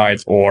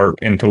Ferrite or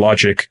into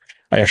Logic.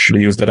 I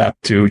actually used that app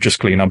to just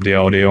clean up the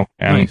audio,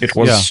 and it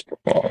was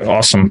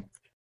awesome.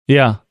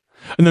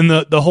 And then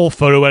the whole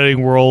photo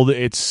editing world,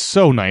 it's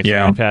so nice.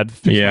 I've had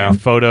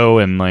photo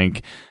and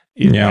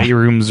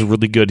Lightroom's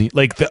really good.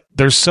 Like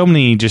there's so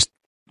many just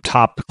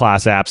top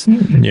class apps.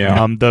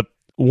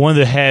 One of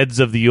the heads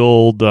of the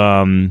old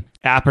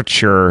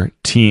Aperture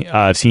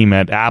team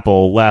at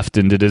Apple left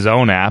and did his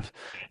own app,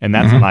 and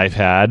that's an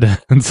iPad.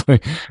 It's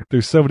like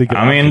there's so many good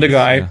options.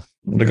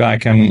 The guy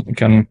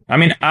can. I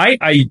mean,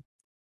 I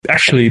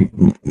actually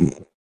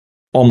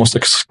almost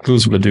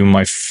exclusively do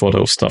my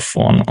photo stuff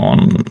on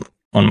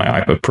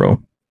my iPad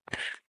Pro,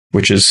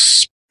 which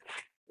is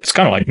it's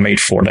kind of like made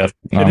for that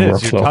It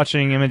is. workflow. You're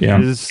touching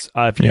images.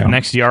 If you have an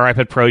XDR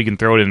iPad Pro, you can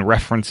throw it in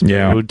reference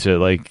mode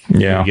to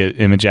get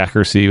image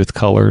accuracy with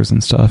colors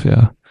and stuff.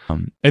 Yeah.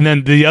 And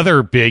then the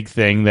other big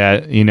thing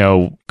that,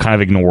 kind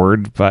of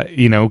ignored, but,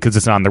 because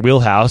it's not in their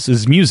wheelhouse,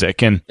 is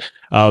music. And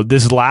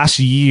this last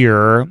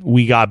year,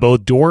 we got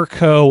both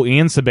Dorco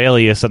and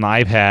Sibelius on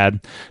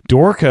iPad.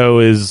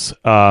 Dorco is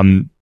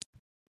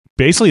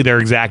basically their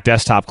exact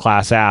desktop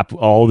class app.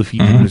 All the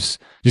features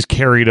just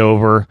carried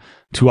over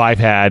to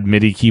iPad,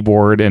 MIDI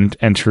keyboard and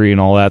entry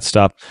and all that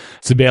stuff.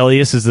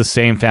 Sibelius is the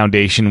same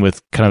foundation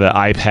with kind of the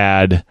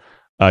iPad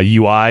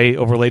UI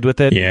overlaid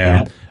with it.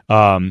 Yeah.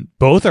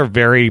 Both are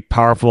very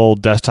powerful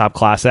desktop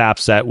class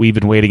apps that we've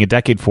been waiting a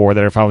decade for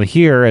that are finally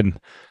here, and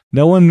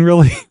no one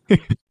really.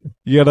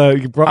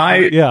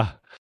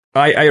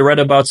 I read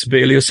about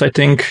Sibelius. I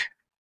think.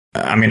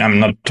 I mean, I'm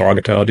not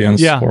target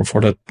audience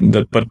for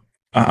that, but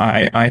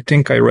I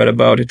think I read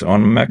about it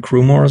on Mac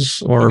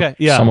Rumors or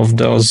some of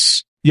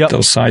those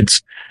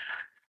sites.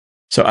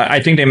 So I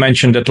think they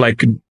mentioned that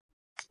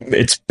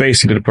it's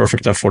basically the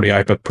perfect app for the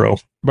iPad Pro.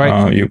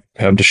 Right. You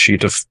have the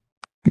sheet of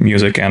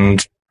music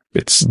and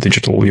it's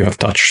digital. You have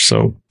touch.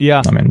 So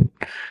I mean,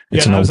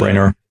 it's a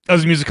no-brainer. I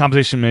was a music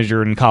composition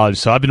major in college,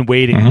 so I've been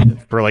waiting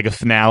for a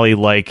finale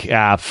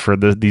app for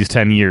these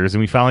 10 years,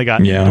 and we finally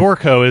got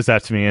Dorco is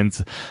that to me,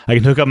 and I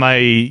can hook up my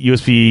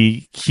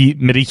USB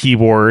MIDI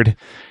keyboard,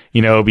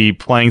 be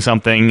playing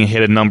something,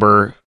 hit a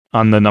number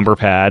on the number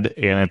pad,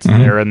 and it's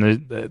there,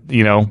 and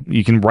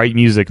you can write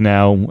music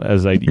now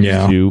as I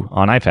used to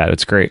on iPad.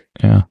 It's great.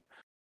 Yeah.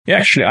 Yeah,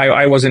 actually,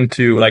 I was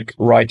into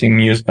writing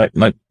music,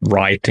 like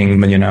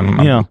writing,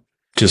 but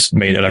just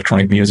made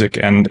electronic music,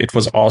 and it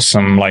was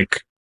awesome.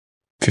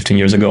 15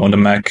 years ago on the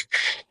Mac,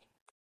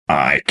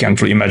 I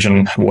can't really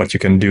imagine what you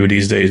can do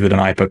these days with an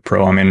iPad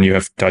Pro. I mean, you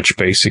have touch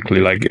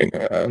basically.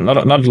 Not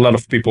a lot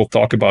of people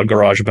talk about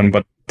GarageBand,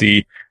 but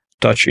the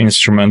touch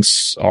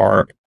instruments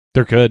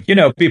they're good.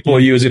 People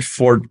use it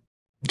for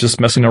just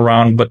messing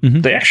around, but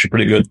they're actually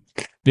pretty good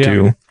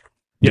to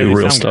do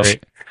real stuff.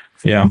 Great.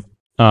 Yeah.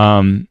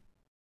 And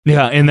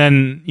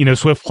then,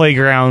 Swift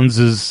Playgrounds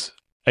is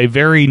a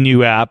very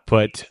new app,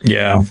 but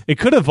it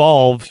could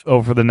evolve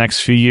over the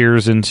next few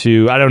years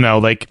into, I don't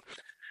know,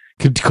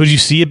 could you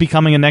see it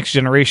becoming a next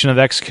generation of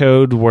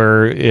Xcode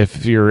where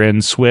if you're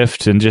in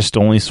Swift and just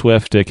only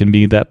Swift, it can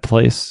be that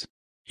place?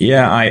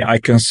 Yeah, I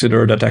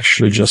consider that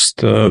actually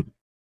just a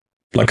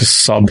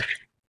sub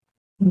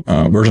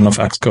version of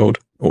Xcode.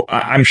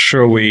 I'm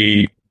sure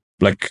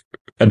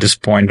at this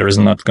point, there is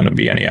not going to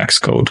be any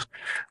Xcode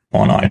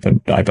on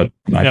iPad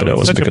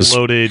OS such because a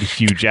bloated,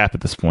 huge app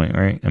at this point,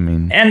 right? I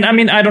mean,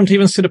 I don't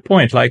even see the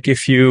point.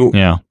 If you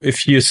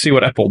see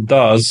what Apple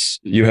does,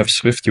 you have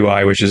Swift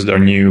UI, which is their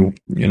new,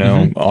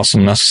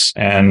 awesomeness,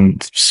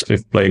 and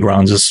Swift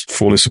Playgrounds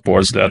fully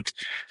supports that.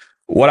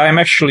 What I'm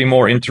actually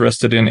more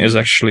interested in is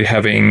actually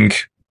having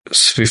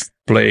Swift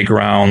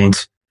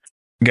Playground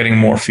getting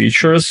more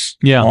features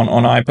on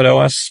iPad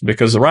OS,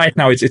 because right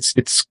now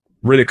it's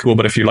really cool,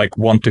 but if you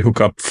want to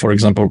hook up, for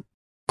example,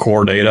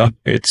 core data,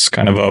 it's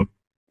kind of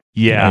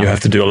you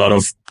have to do a lot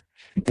of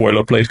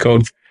boilerplate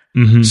code.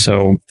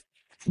 So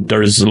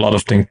there is a lot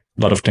of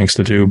things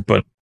to do,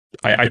 but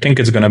I think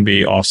it's going to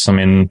be awesome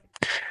in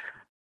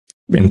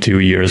 2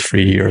 years,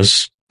 3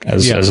 years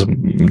as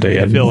they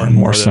add fill more in and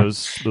more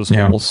those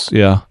holes.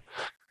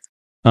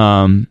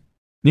 And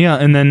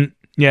then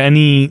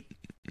any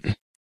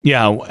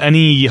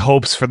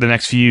hopes for the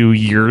next few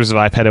years of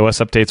iPad OS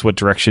updates? What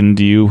direction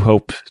do you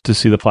hope to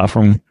see the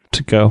platform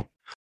to go?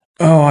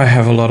 Oh, I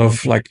have a lot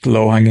of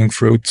low-hanging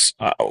fruits.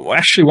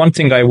 Actually, one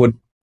thing I would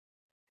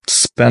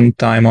spend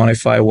time on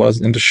if I was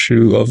in the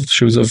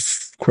shoes of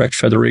Craig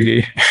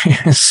Federighi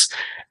is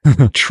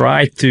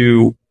try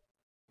to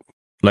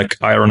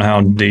iron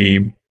out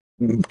the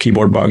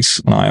keyboard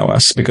bugs on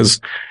iOS, because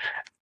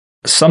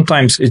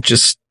sometimes it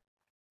just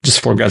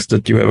forgets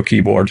that you have a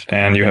keyboard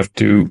and you have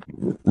to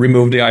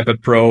remove the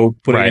iPad Pro,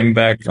 put it in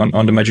back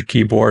on the Magic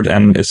Keyboard,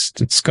 and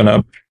it's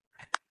gonna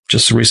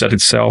just reset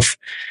itself.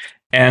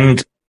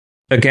 And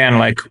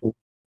again,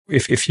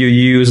 if you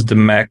use the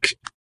Mac,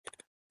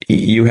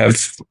 you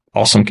have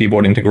awesome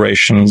keyboard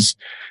integrations,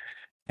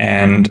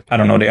 and I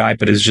don't know, the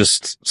iPad is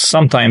just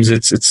sometimes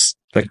it's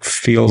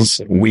feels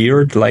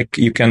weird.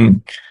 You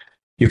can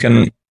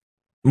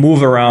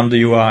move around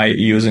the UI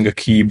using a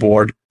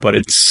keyboard, but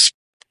it's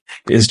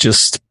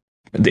just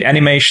the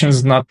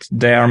animation's not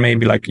there.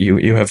 Maybe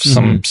you have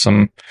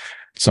some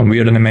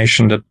weird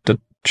animation that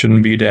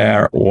shouldn't be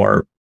there,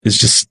 or it's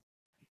just.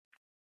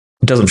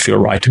 It doesn't feel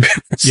right, to be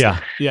honest.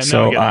 Yeah.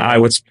 So I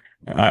would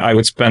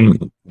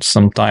spend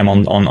some time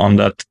on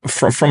that.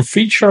 From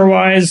feature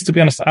wise, to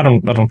be honest, I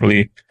don't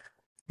really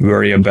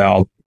worry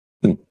about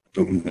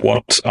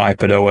what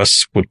iPad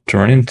OS would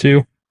turn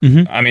into.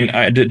 I mean,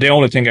 the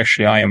only thing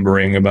actually I am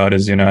worrying about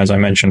is, as I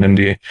mentioned in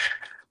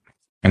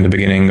the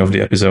beginning of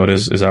the episode,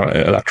 is our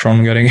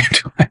Electron getting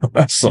into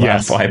iOS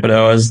for iPad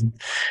OS.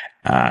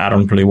 I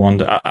don't really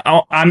want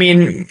I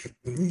mean,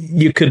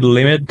 you could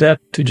limit that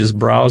to just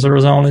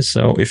browsers only.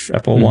 So if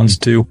Apple wants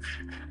to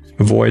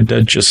avoid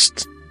that,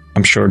 just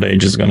I'm sure they're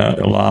just gonna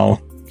allow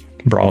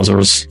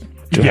browsers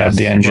to have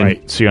the engine.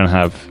 Right. So you don't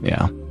have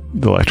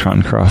the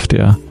Electron craft.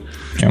 Yeah.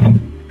 Yeah.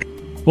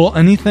 Well,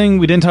 anything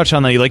we didn't touch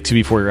on that you'd like to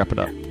before we wrap it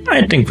up?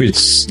 I think we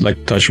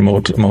touch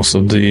most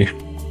of the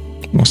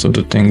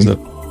things that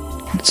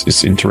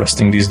it's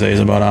interesting these days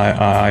about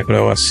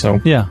iPadOS. So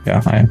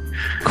I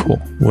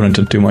wouldn't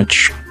do too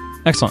much.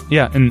 Excellent.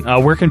 Yeah, and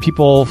where can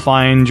people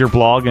find your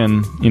blog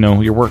and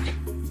your work?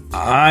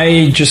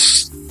 I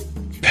just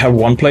have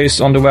one place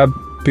on the web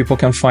people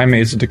can find me.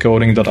 It's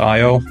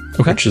decoding.io,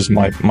 which is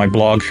my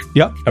blog.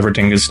 Yep.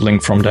 Everything is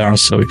linked from there,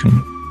 so you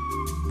can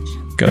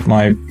get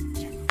my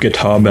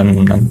GitHub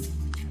and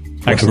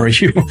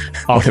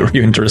whatever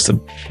you're interested.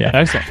 Yeah.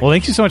 Excellent. Well,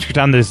 thank you so much for your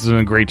time. This has been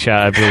a great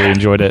chat. I've really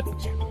enjoyed it.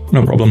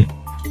 No problem.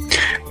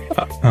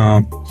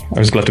 I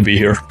was glad to be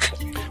here.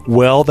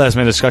 Well, that is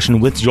my discussion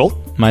with Zsolt.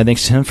 My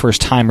thanks to him for his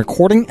time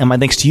recording, and my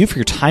thanks to you for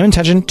your time and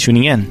attention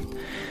tuning in.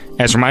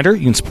 As a reminder,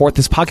 you can support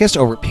this podcast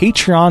over at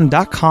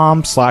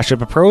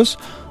patreon.com/iPadPros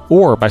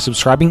or by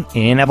subscribing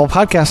in Apple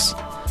Podcasts.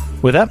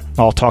 With that,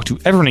 I'll talk to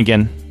everyone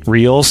again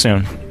real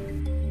soon.